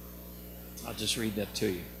 I'll just read that to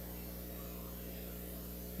you.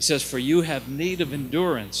 He says, "For you have need of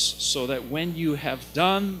endurance, so that when you have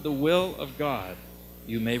done the will of God,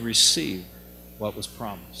 you may receive what was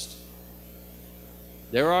promised."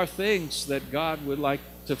 There are things that God would like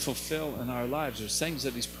to fulfill in our lives. There's things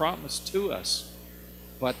that He's promised to us,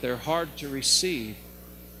 but they're hard to receive.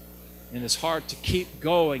 And it's hard to keep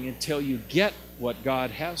going until you get what God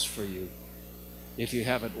has for you if you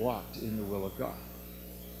haven't walked in the will of God.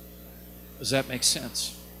 Does that make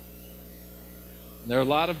sense? There are a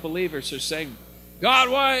lot of believers who are saying, God,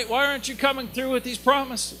 why aren't you coming through with these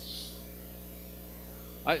promises?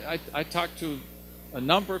 I talk to a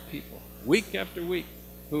number of people week after week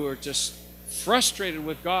who are just frustrated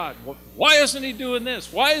with God. Why isn't He doing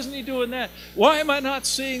this? Why isn't He doing that? Why am I not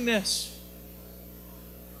seeing this?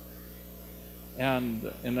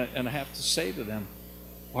 And I have to say to them,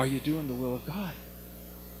 are you doing the will of God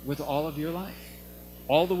with all of your life?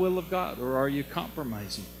 All the will of God, or are you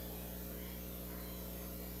compromising?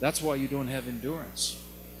 That's why you don't have endurance.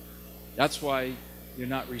 That's why you're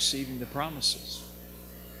not receiving the promises.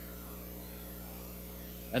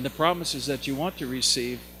 And the promises that you want to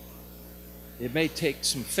receive, it may take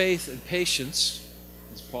some faith and patience,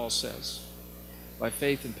 as Paul says. By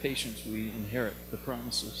faith and patience we inherit the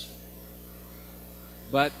promises.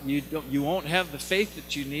 But you won't have the faith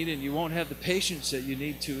that you need, and you won't have the patience that you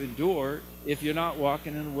need to endure if you're not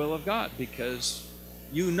walking in the will of God, because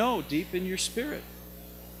you know deep in your spirit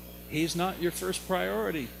He's not your first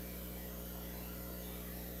priority.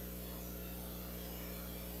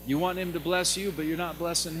 You want Him to bless you, but you're not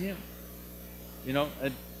blessing Him. You know,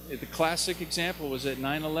 the classic example was at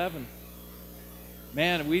 9/11.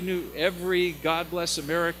 Man, we knew every God Bless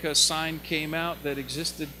America sign came out that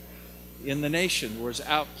existed in the nation, was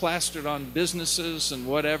out plastered on businesses and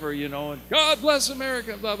whatever, you know, and God bless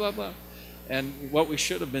America, blah, blah, blah. And what we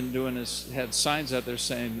should have been doing is had signs out there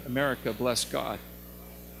saying, America bless God.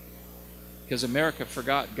 Because America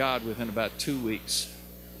forgot God within about 2 weeks.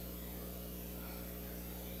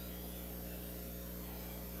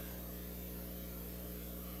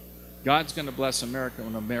 God's going to bless America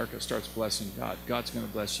when America starts blessing God. God's going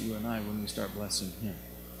to bless you and I when we start blessing Him.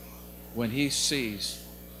 When He sees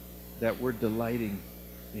that we're delighting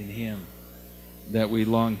in Him, that we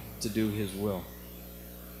long to do His will.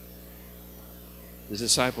 The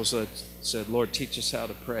disciples said, Lord, teach us how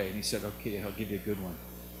to pray. And He said, okay, I'll give you a good one.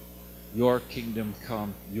 Your kingdom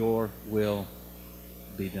come, your will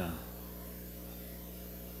be done.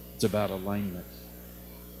 It's about alignment.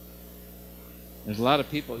 There's a lot of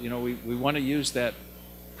people, you know, we want to use that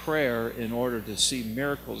prayer in order to see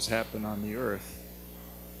miracles happen on the earth.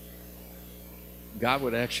 God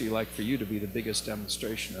would actually like for you to be the biggest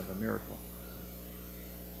demonstration of a miracle,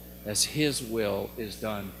 as His will is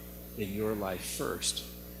done in your life first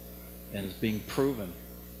and is being proven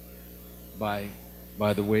by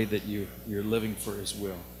the way that you're living for His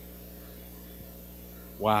will.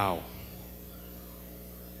 Wow.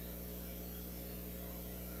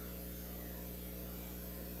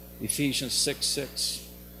 Ephesians 6:6.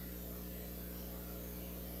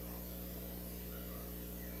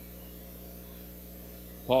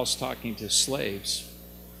 Paul's talking to slaves.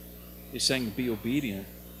 He's saying, be obedient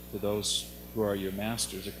to those who are your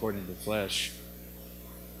masters according to the flesh,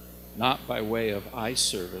 not by way of eye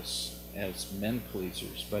service as men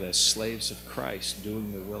pleasers, but as slaves of Christ,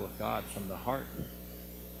 doing the will of God from the heart.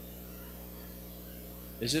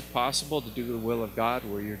 Is it possible to do the will of God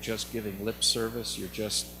where you're just giving lip service, you're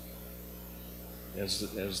just, as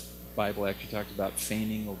the Bible actually talks about,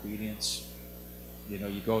 feigning obedience? You know,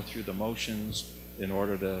 you go through the motions in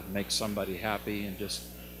order to make somebody happy and just,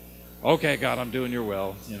 okay, God, I'm doing your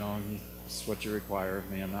will. You know, it's what you require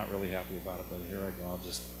of me. I'm not really happy about it, but here I go. I'll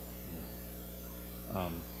just, you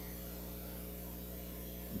know.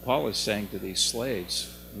 And Paul is saying to these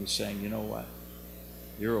slaves, he's saying, you know what?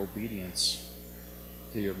 Your obedience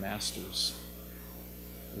to your masters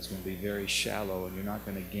is going to be very shallow, and you're not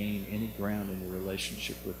going to gain any ground in your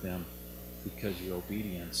relationship with them, because your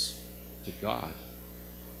obedience to God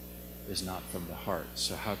is not from the heart.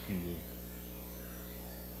 So how can you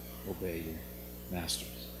obey your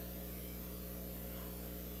masters?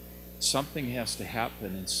 something has to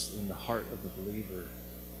happen in the heart of the believer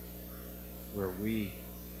where we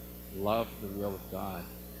love the will of God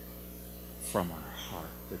from our heart.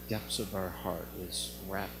 The depths of our heart is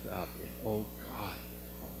wrapped up in, oh God,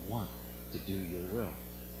 I want to do your will.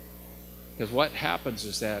 Because what happens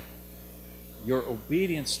is that your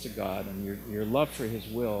obedience to God and your love for his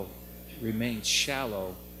will remains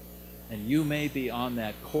shallow, and you may be on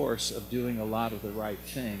that course of doing a lot of the right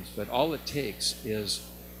things, but all it takes is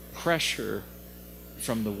pressure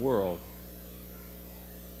from the world,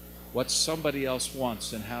 what somebody else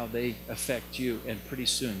wants and how they affect you, and pretty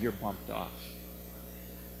soon you're bumped off.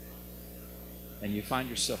 And you find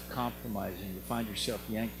yourself compromising, you find yourself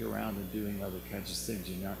yanked around and doing other kinds of things.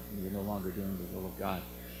 You're no longer doing the will of God.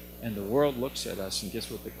 And the world looks at us, and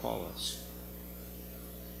guess what they call us?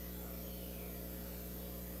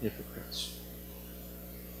 Hypocrites.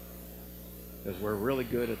 Because we're really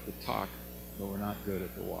good at the talk, but we're not good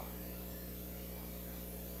at the walk.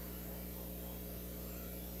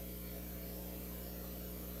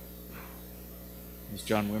 As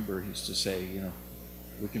John Wimber used to say,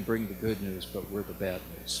 we can bring the good news, but we're the bad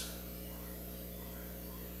news.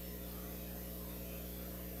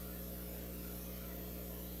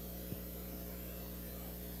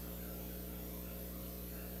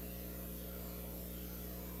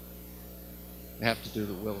 You have to do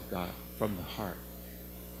the will of God from the heart.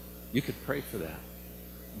 You could pray for that.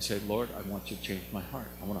 You say, Lord, I want you to change my heart.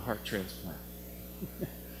 I want a heart transplant.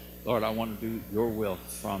 Lord, I want to do your will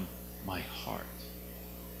from my heart.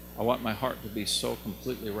 I want my heart to be so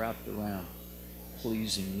completely wrapped around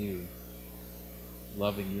pleasing you,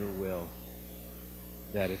 loving your will,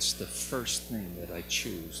 that it's the first thing that I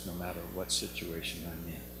choose no matter what situation I'm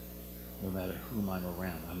in, no matter whom I'm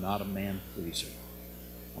around. I'm not a man pleaser.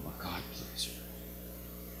 I'm a God pleaser.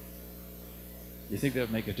 You think that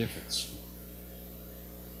would make a difference?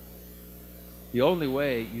 The only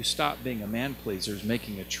way you stop being a man pleaser is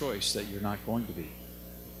making a choice that you're not going to be.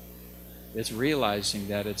 It's realizing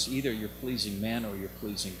that it's either you're pleasing man or you're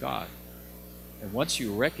pleasing God. And once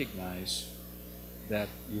you recognize that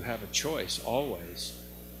you have a choice always,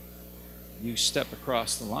 you step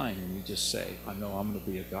across the line and you just say, I know I'm going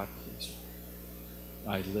to be a God pleaser.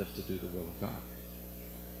 I live to do the will of God.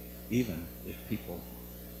 Even if people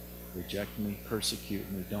reject me, persecute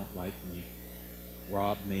me, don't like me,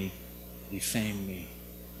 rob me, defame me,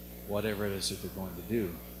 whatever it is that they're going to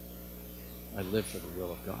do, I live for the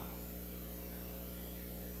will of God.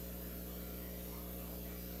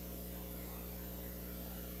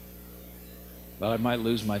 But I might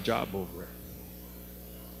lose my job over it.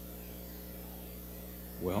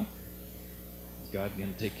 Well, is God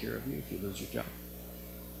going to take care of you if you lose your job?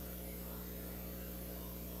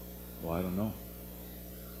 Well, I don't know.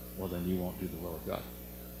 Well, then you won't do the will of God.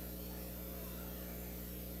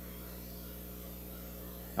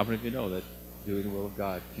 How many of you know that doing the will of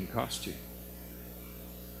God can cost you?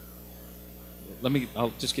 I'll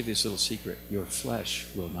just give you this little secret. Your flesh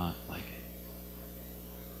will not like it.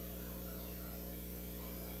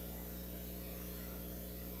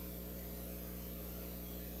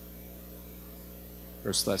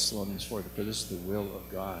 1 Thessalonians 4, for this is the will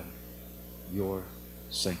of God, your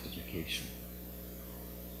sanctification.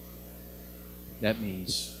 That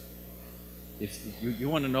means, if you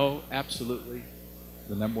want to know absolutely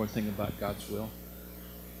the number one thing about God's will,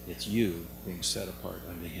 it's you being set apart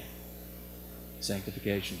unto him.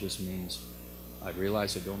 Sanctification just means I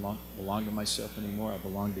realize I don't belong to myself anymore. I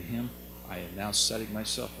belong to him. I am now setting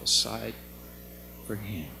myself aside for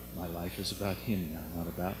him. My life is about him now, not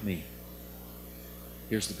about me.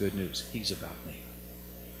 Here's the good news. He's about me.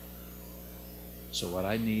 So what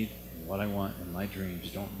I need and what I want and my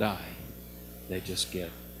dreams don't die. They just get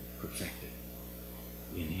perfected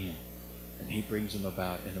in him. And he brings them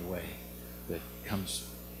about in a way that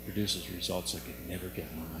produces results I could never get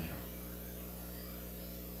on my own.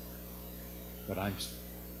 But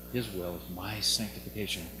his will is my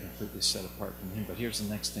sanctification, completely set apart from him. But here's the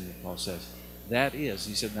next thing that Paul says. That is,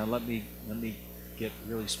 he said, now let me get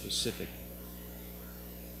really specific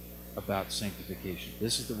about sanctification.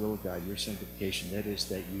 This is the will of God, your sanctification. That is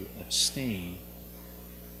that you abstain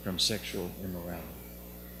from sexual immorality.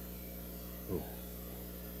 Oh.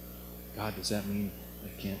 God, does that mean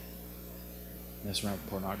I can't mess around with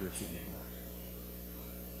pornography anymore?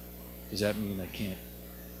 Does that mean I can't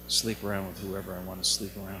sleep around with whoever I want to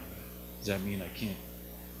sleep around with? Does that mean I can't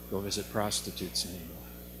go visit prostitutes anymore?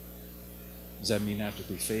 Does that mean I have to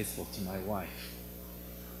be faithful to my wife?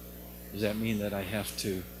 Does that mean that I have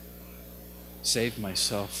to save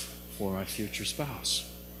myself for my future spouse?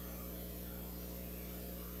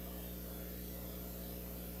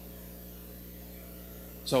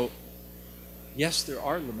 So Yes, there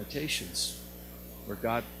are limitations where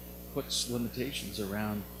God puts limitations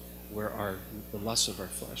around where the lusts of our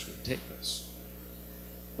flesh would take us.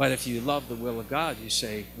 But if you love the will of God, you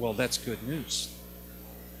say, well, that's good news.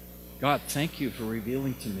 God, thank you for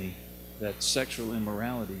revealing to me that sexual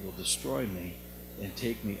immorality will destroy me and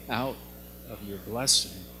take me out of your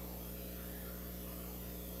blessing.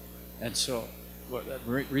 And so, the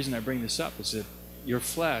reason I bring this up is that your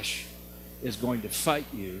flesh is going to fight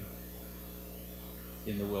you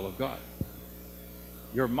in the will of God.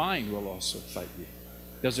 Your mind will also fight you,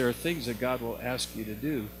 because there are things that God will ask you to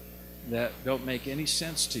do that don't make any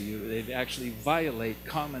sense to you. They actually violate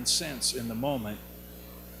common sense in the moment,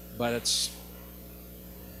 but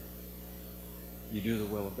you do the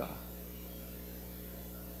will of God.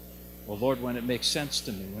 Well, Lord, when it makes sense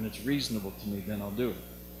to me, when it's reasonable to me, then I'll do it.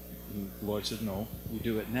 And the Lord says, no, you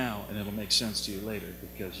do it now, and it'll make sense to you later,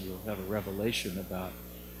 because you'll have a revelation about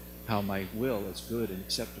how my will is good and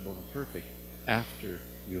acceptable and perfect after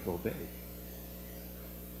you've obeyed.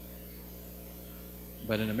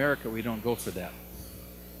 But in America, we don't go for that.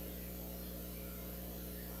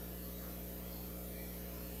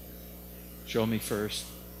 Show me first,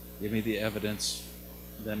 give me the evidence,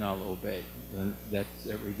 then I'll obey. And that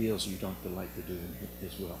reveals you don't delight to do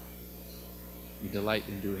His will. You delight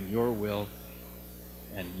in doing your will,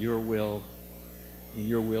 and in your will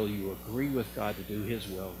you agree with God to do His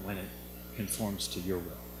will when it conforms to your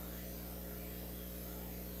will.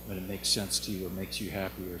 When it makes sense to you or makes you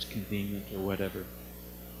happy or is convenient or whatever,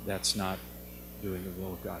 that's not doing the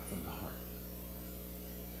will of God from the heart.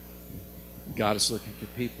 God is looking for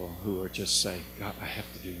people who are just saying, God, I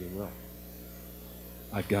have to do your will.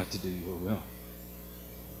 I've got to do your will.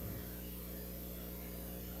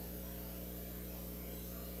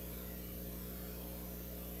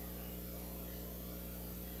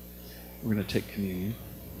 We're going to take communion.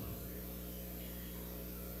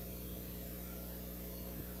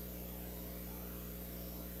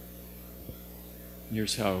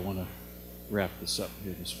 Here's how I want to wrap this up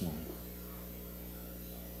here this morning.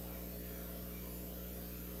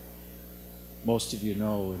 Most of you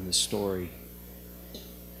know in the story,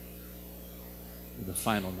 the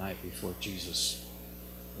final night before Jesus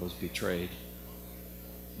was betrayed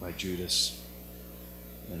by Judas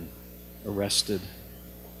and arrested,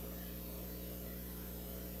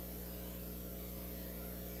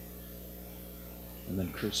 and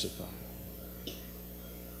then crucified.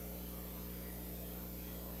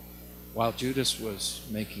 While Judas was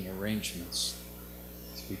making arrangements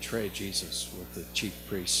to betray Jesus with the chief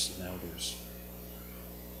priests and elders,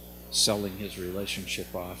 selling his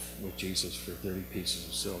relationship off with Jesus for 30 pieces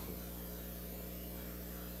of silver,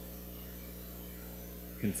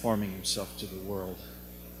 conforming himself to the world,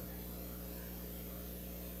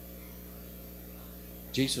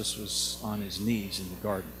 Jesus was on his knees in the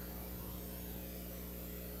garden.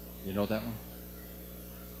 You know that one?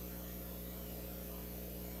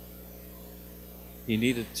 He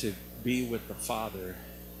needed to be with the Father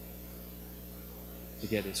to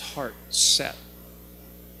get his heart set,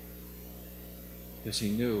 because he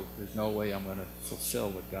knew there's no way I'm going to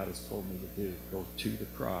fulfill what God has told me to do, go to the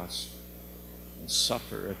cross and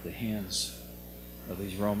suffer at the hands of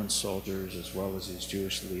these Roman soldiers as well as these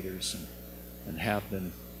Jewish leaders, and have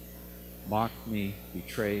them mock me,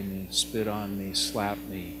 betray me, spit on me, slap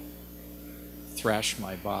me, thrash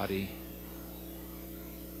my body,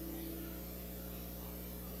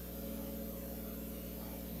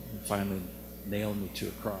 and finally nail me to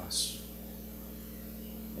a cross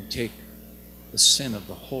and take the sin of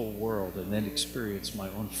the whole world, and then experience my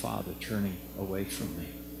own Father turning away from me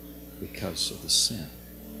because of the sin.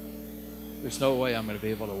 There's no way I'm going to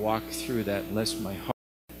be able to walk through that unless my heart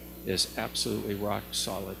is absolutely rock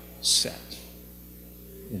solid set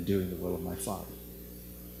in doing the will of my Father.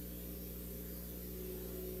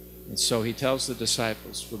 And so he tells the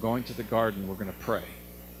disciples, we're going to the garden, we're going to pray.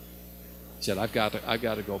 He said, I've got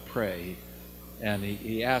to go pray. And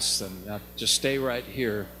he asks them, now just stay right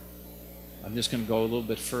here. I'm just going to go a little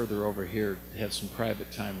bit further over here to have some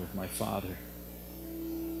private time with my Father.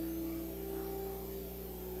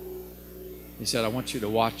 He said, I want you to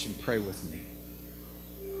watch and pray with me.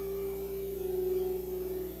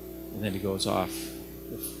 And then he goes off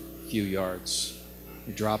a few yards.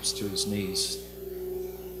 He drops to his knees.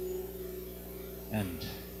 And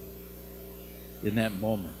in that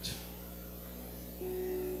moment,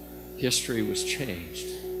 history was changed.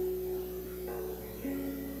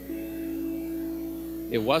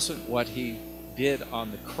 It wasn't what he did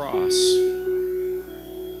on the cross.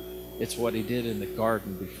 It's what he did in the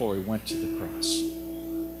garden before he went to the cross.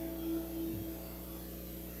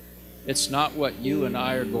 It's not what you and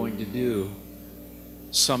I are going to do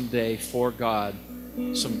someday for God,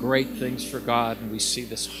 some great things for God, and we see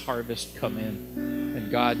this harvest come in,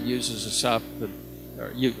 and God uses us up,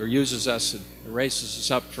 or uses us and raises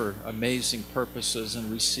us up for amazing purposes,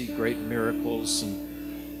 and we see great miracles,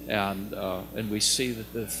 and we see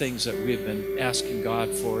the things that we've been asking God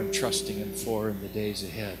for and trusting Him for in the days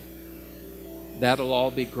ahead. That'll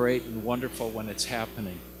all be great and wonderful when it's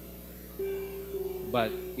happening.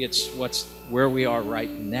 But it's where we are right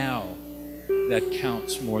now that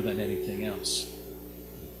counts more than anything else.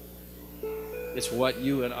 It's what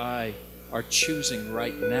you and I are choosing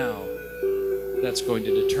right now that's going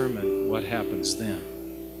to determine what happens then.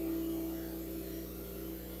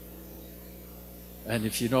 And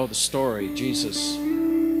if you know the story, Jesus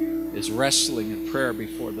is wrestling in prayer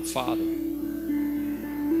before the Father.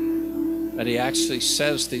 And He actually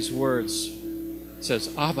says these words. He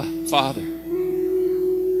says, Abba, Father,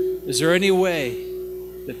 is there any way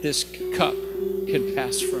that this cup can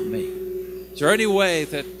pass from me? Is there any way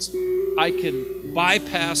that I can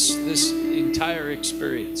bypass this entire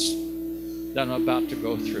experience that I'm about to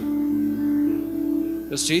go through?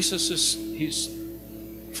 Because Jesus He's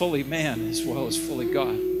fully man as well as fully God.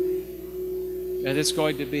 And it's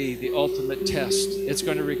going to be the ultimate test. It's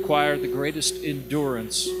going to require the greatest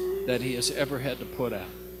endurance that He has ever had to put out.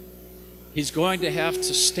 He's going to have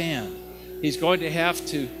to stand. He's going to have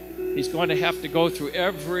to go through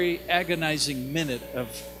every agonizing minute of,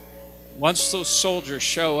 once those soldiers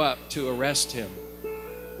show up to arrest Him,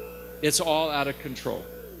 it's all out of control.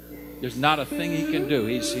 There's not a thing He can do.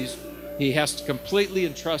 He has to completely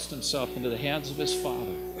entrust Himself into the hands of His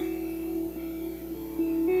Father.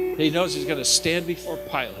 He knows He's going to stand before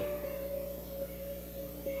Pilate.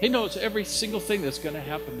 He knows every single thing that's going to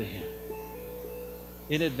happen to Him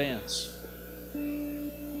in advance.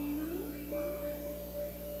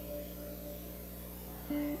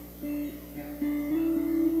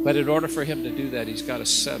 But in order for Him to do that, He's got to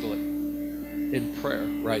settle it in prayer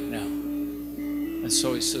right now. And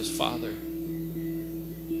so He says, Father,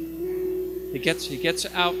 He gets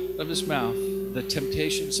out of His mouth the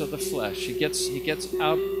temptations of the flesh. He gets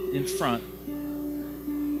out in front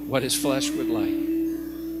what His flesh would like.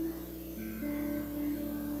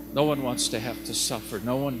 No one wants to have to suffer.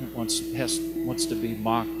 No one wants to be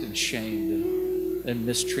mocked and shamed and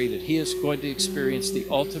mistreated. He is going to experience the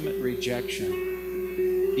ultimate rejection.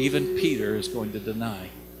 Even Peter is going to deny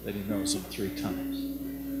that he knows Him 3 times.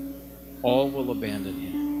 All will abandon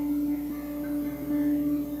Him.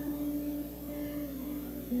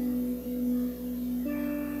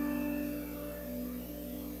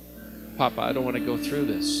 Papa, I don't want to go through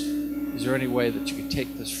this. Is there any way that you could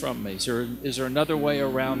take this from me? Is there another way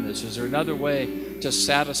around this? Is there another way to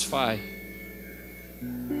satisfy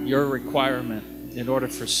your requirement in order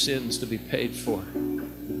for sins to be paid for?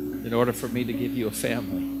 In order for me to give you a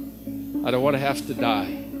family? I don't want to have to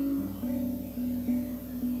die.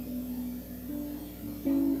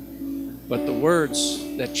 But the words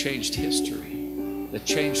that changed history, that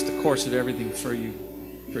changed the course of everything for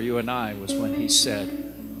you and I, was when He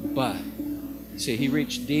said, but. See, He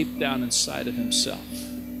reached deep down inside of Himself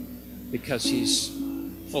because He's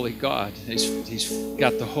fully God. He's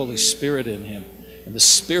got the Holy Spirit in Him. And the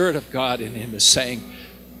Spirit of God in Him is saying,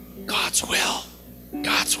 God's will.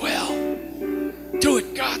 God's will. Do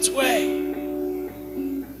it God's way.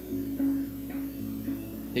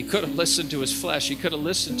 He could have listened to his flesh. He could have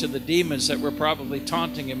listened to the demons that were probably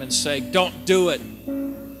taunting him and saying, don't do it.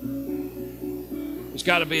 There's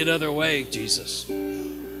got to be another way, Jesus.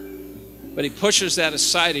 But He pushes that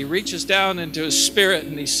aside. He reaches down into his spirit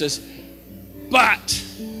and He says, but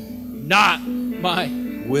not my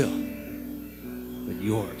will, but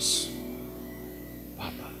yours,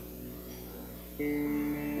 Papa.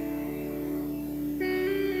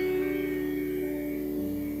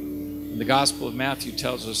 The Gospel of Matthew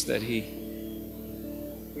tells us that He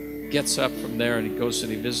gets up from there and He goes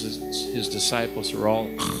and He visits His disciples who are all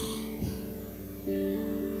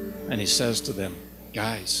and He says to them,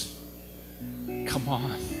 guys, come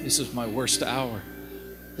on, this is my worst hour.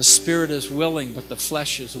 The spirit is willing, but the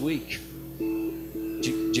flesh is weak.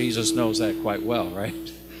 Jesus knows that quite well, right?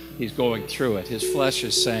 He's going through it. His flesh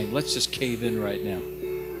is saying, let's just cave in right now.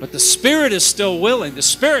 But the Spirit is still willing. The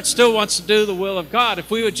Spirit still wants to do the will of God. If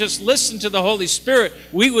we would just listen to the Holy Spirit,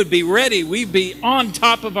 we would be ready. We'd be on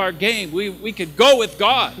top of our game. We could go with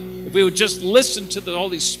God if we would just listen to the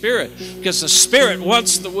Holy Spirit, because the Spirit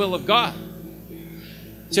wants the will of God.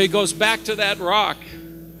 So He goes back to that rock,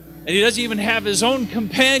 and He doesn't even have His own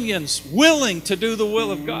companions willing to do the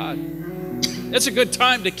will of God. It's a good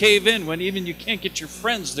time to cave in when even you can't get your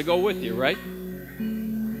friends to go with you, right?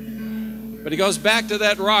 But he goes back to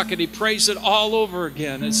that rock and he prays it all over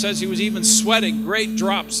again. It says he was even sweating great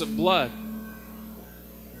drops of blood.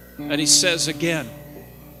 And he says again,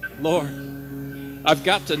 Lord, I've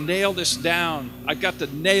got to nail this down. I've got to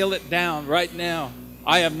nail it down right now.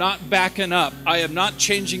 I am not backing up. I am not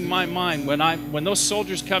changing my mind. When those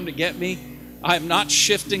soldiers come to get me, I am not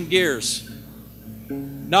shifting gears.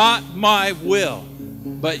 Not my will,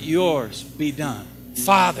 but yours be done.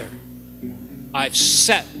 Father, I've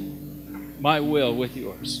set my will with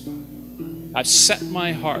yours. I've set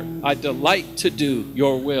my heart. I delight to do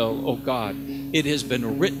your will, O God. It has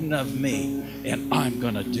been written of me, and I'm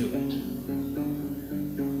going to do it.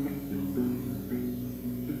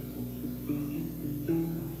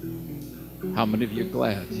 How many of you are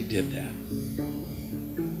glad he did that?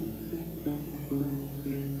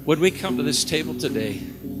 When we come to this table today,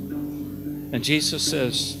 and Jesus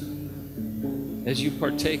says, as you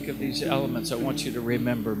partake of these elements, I want you to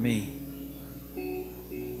remember me.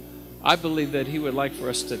 I believe that he would like for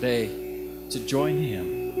us today to join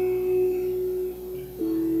him.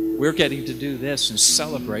 We're getting to do this and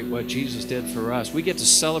celebrate what Jesus did for us. We get to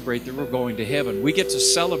celebrate that we're going to heaven. We get to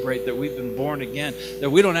celebrate that we've been born again, that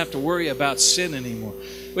we don't have to worry about sin anymore.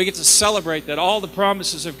 We get to celebrate that all the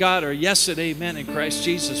promises of God are yes and amen in Christ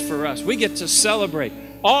Jesus for us. We get to celebrate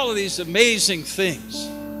all of these amazing things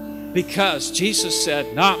because Jesus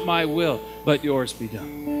said, not my will, but yours be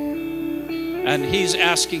done. And he's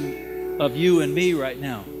asking of you and me right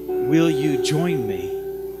now, will you join me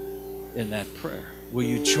in that prayer? Will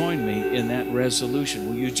you join me in that resolution?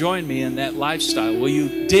 Will you join me in that lifestyle? Will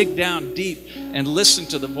you dig down deep and listen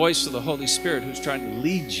to the voice of the Holy Spirit who's trying to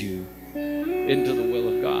lead you into the will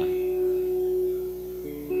of God?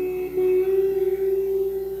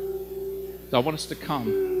 So I want us to come.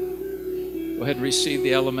 Go ahead and receive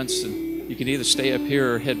the elements, and you can either stay up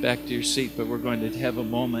here or head back to your seat, but we're going to have a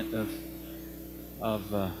moment of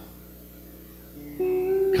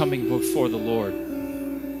coming before the Lord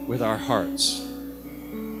with our hearts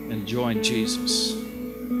and join Jesus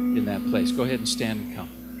in that place. Go ahead and stand and come.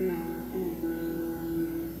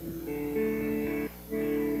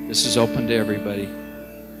 This is open to everybody.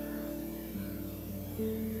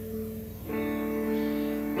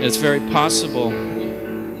 It's very possible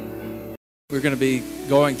we're going to be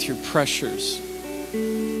going through pressures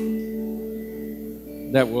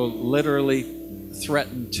that will literally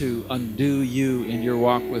threaten to undo you in your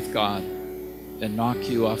walk with God and knock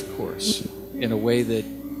you off course in a way that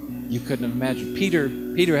you couldn't have imagined.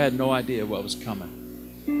 Peter had no idea what was coming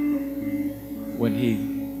when he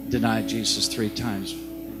denied Jesus 3 times.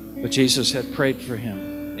 But Jesus had prayed for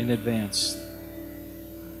him in advance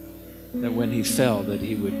that when he fell, that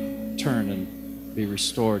he would turn and be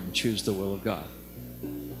restored and choose the will of God.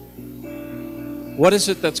 What is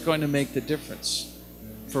it that's going to make the difference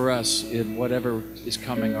for us in whatever is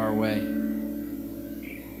coming our way?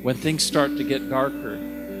 When things start to get darker,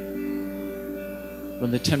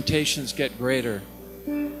 when the temptations get greater,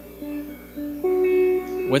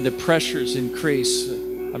 when the pressures increase.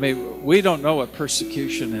 I mean, we don't know what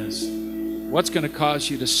persecution is. What's going to cause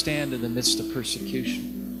you to stand in the midst of persecution?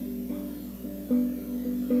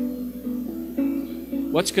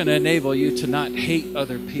 What's going to enable you to not hate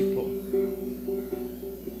other people,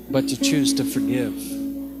 but to choose to forgive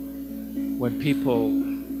when people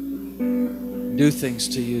do things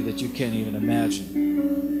to you that you can't even imagine?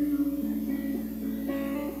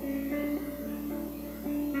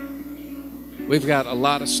 We've got a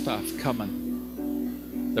lot of stuff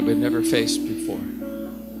coming that we've never faced before.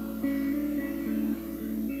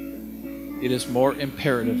 It is more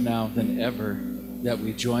imperative now than ever that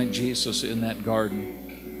we join Jesus in that garden.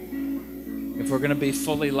 If we're going to be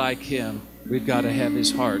fully like him, we've got to have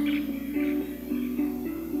his heart.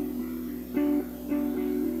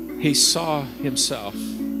 He saw himself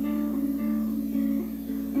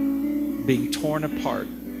being torn apart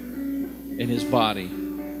in his body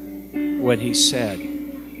when he said,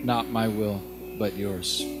 not my will, but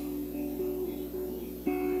yours.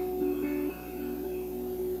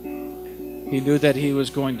 He knew that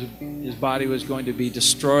his body was going to be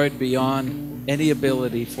destroyed beyond any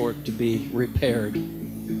ability for it to be repaired.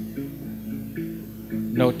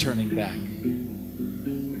 No turning back.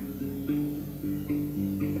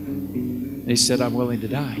 He said, I'm willing to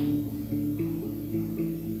die,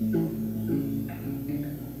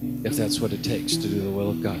 if that's what it takes to do the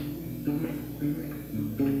will of God.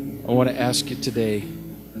 I want to ask you today,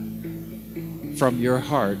 from your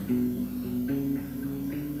heart,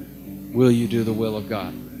 will you do the will of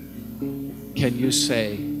God? Can you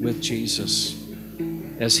say with Jesus,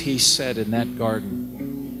 as he said in that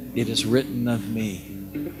garden, it is written of me,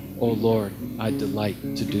 O Lord, I delight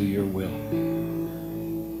to do your will.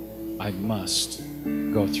 I must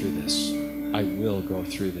go through this. I will go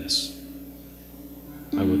through this.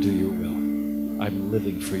 I will do your will. I'm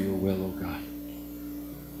living for your will, oh God.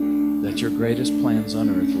 That your greatest plans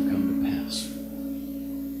on earth will come to pass.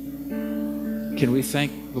 Can we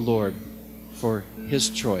thank the Lord for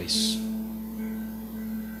his choice?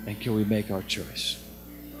 And can we make our choice?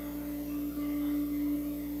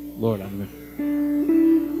 Lord, I'm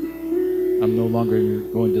no longer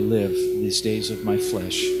going to live these days of my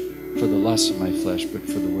flesh for the lusts of my flesh, but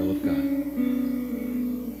for the will of God,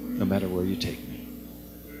 no matter where you take me.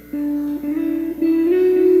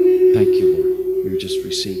 Thank you, Lord. We just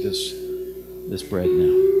receive this bread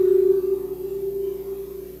now.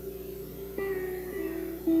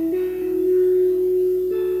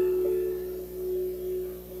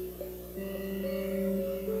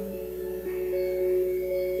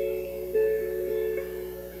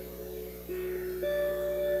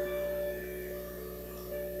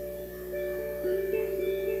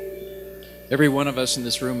 Every one of us in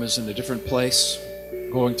this room is in a different place,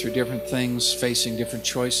 going through different things, facing different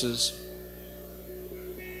choices.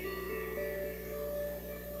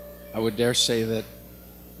 I would dare say that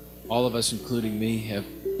all of us, including me, have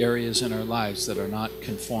areas in our lives that are not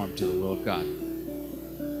conformed to the will of God.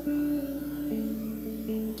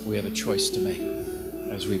 We have a choice to make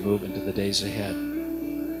as we move into the days ahead.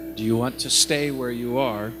 Do you want to stay where you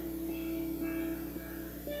are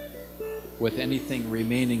with anything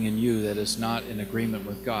remaining in you that is not in agreement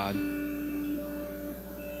with God?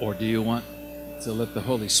 Or do you want to let the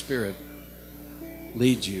Holy Spirit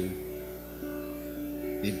lead you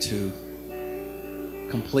into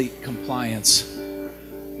complete compliance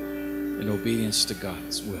and obedience to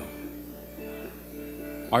God's will?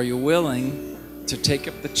 Are you willing to take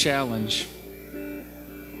up the challenge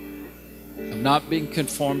of not being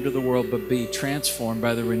conformed to the world, but be transformed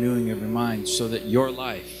by the renewing of your mind, so that your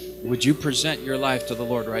life, would you present your life to the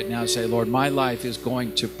Lord right now and say, Lord, my life is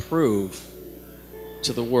going to prove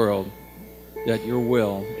to the world that your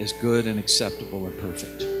will is good and acceptable and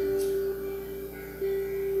perfect.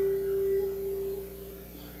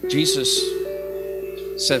 Jesus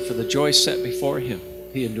said, for the joy set before him,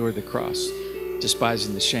 he endured the cross,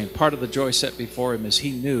 despising the shame. Part of the joy set before him is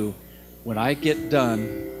he knew, when I get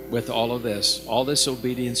done with all of this, all this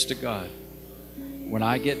obedience to God, when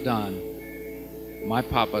I get done, my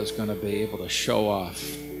papa is going to be able to show off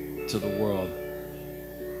to the world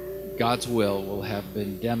God's will have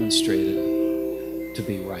been demonstrated to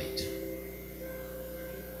be right.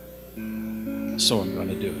 So I'm going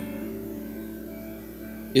to do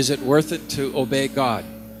it. Is it worth it to obey God?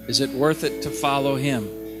 Is it worth it to follow him?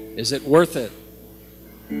 Is it worth it?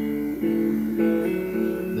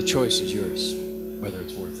 The choice is yours, whether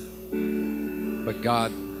it's worth it. But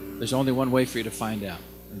God, there's only one way for you to find out.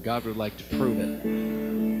 And God would like to prove it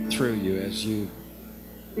through you as you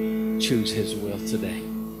choose his will today.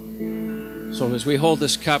 So as we hold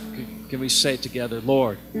this cup, can we say together,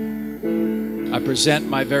 Lord, I present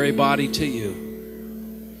my very body to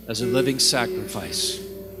you as a living sacrifice,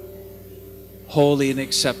 holy and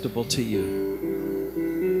acceptable to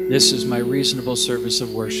you. This is my reasonable service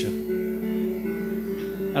of worship.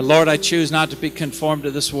 And Lord, I choose not to be conformed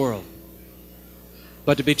to this world,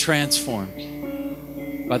 but to be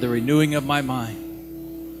transformed by the renewing of my mind.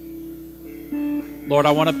 Lord,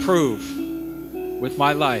 I want to prove with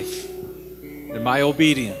my life and my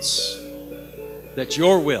obedience that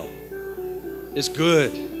your will is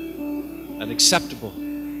good and acceptable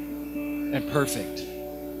and perfect.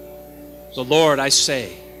 So Lord, I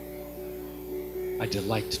say, I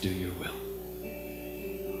delight to do your will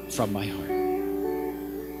from my heart.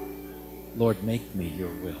 Lord, make me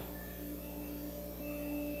your will.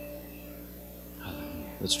 Hallelujah.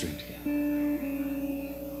 Let's drink together.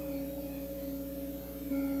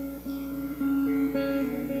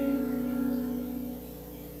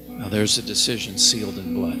 Now there's a decision sealed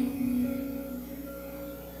in blood.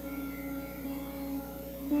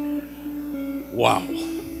 Wow.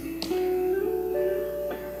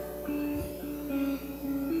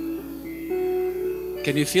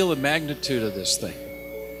 Can you feel the magnitude of this thing?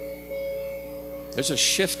 There's a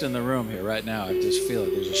shift in the room here right now. I just feel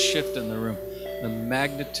it. There's a shift in the room. The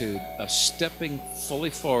magnitude of stepping fully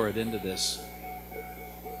forward into this.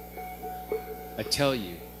 I tell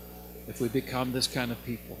you, if we become this kind of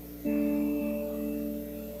people,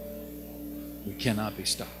 we cannot be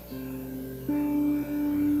stopped.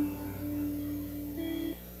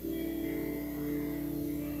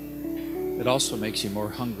 It also makes you more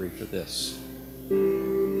hungry for this.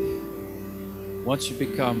 Once you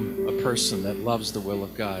become a person that loves the will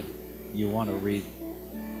of God, you want to read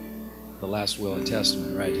the last will and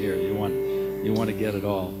testament right here. You want to get it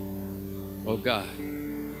all. Oh God,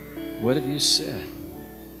 what have you said?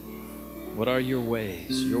 What are your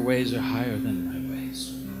ways? Your ways are higher than my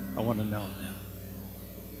ways. I want to know them.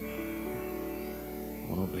 I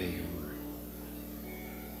want to obey your word.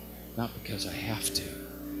 Not because I have to,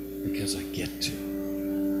 because I get to.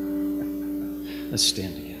 Let's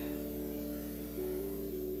stand together.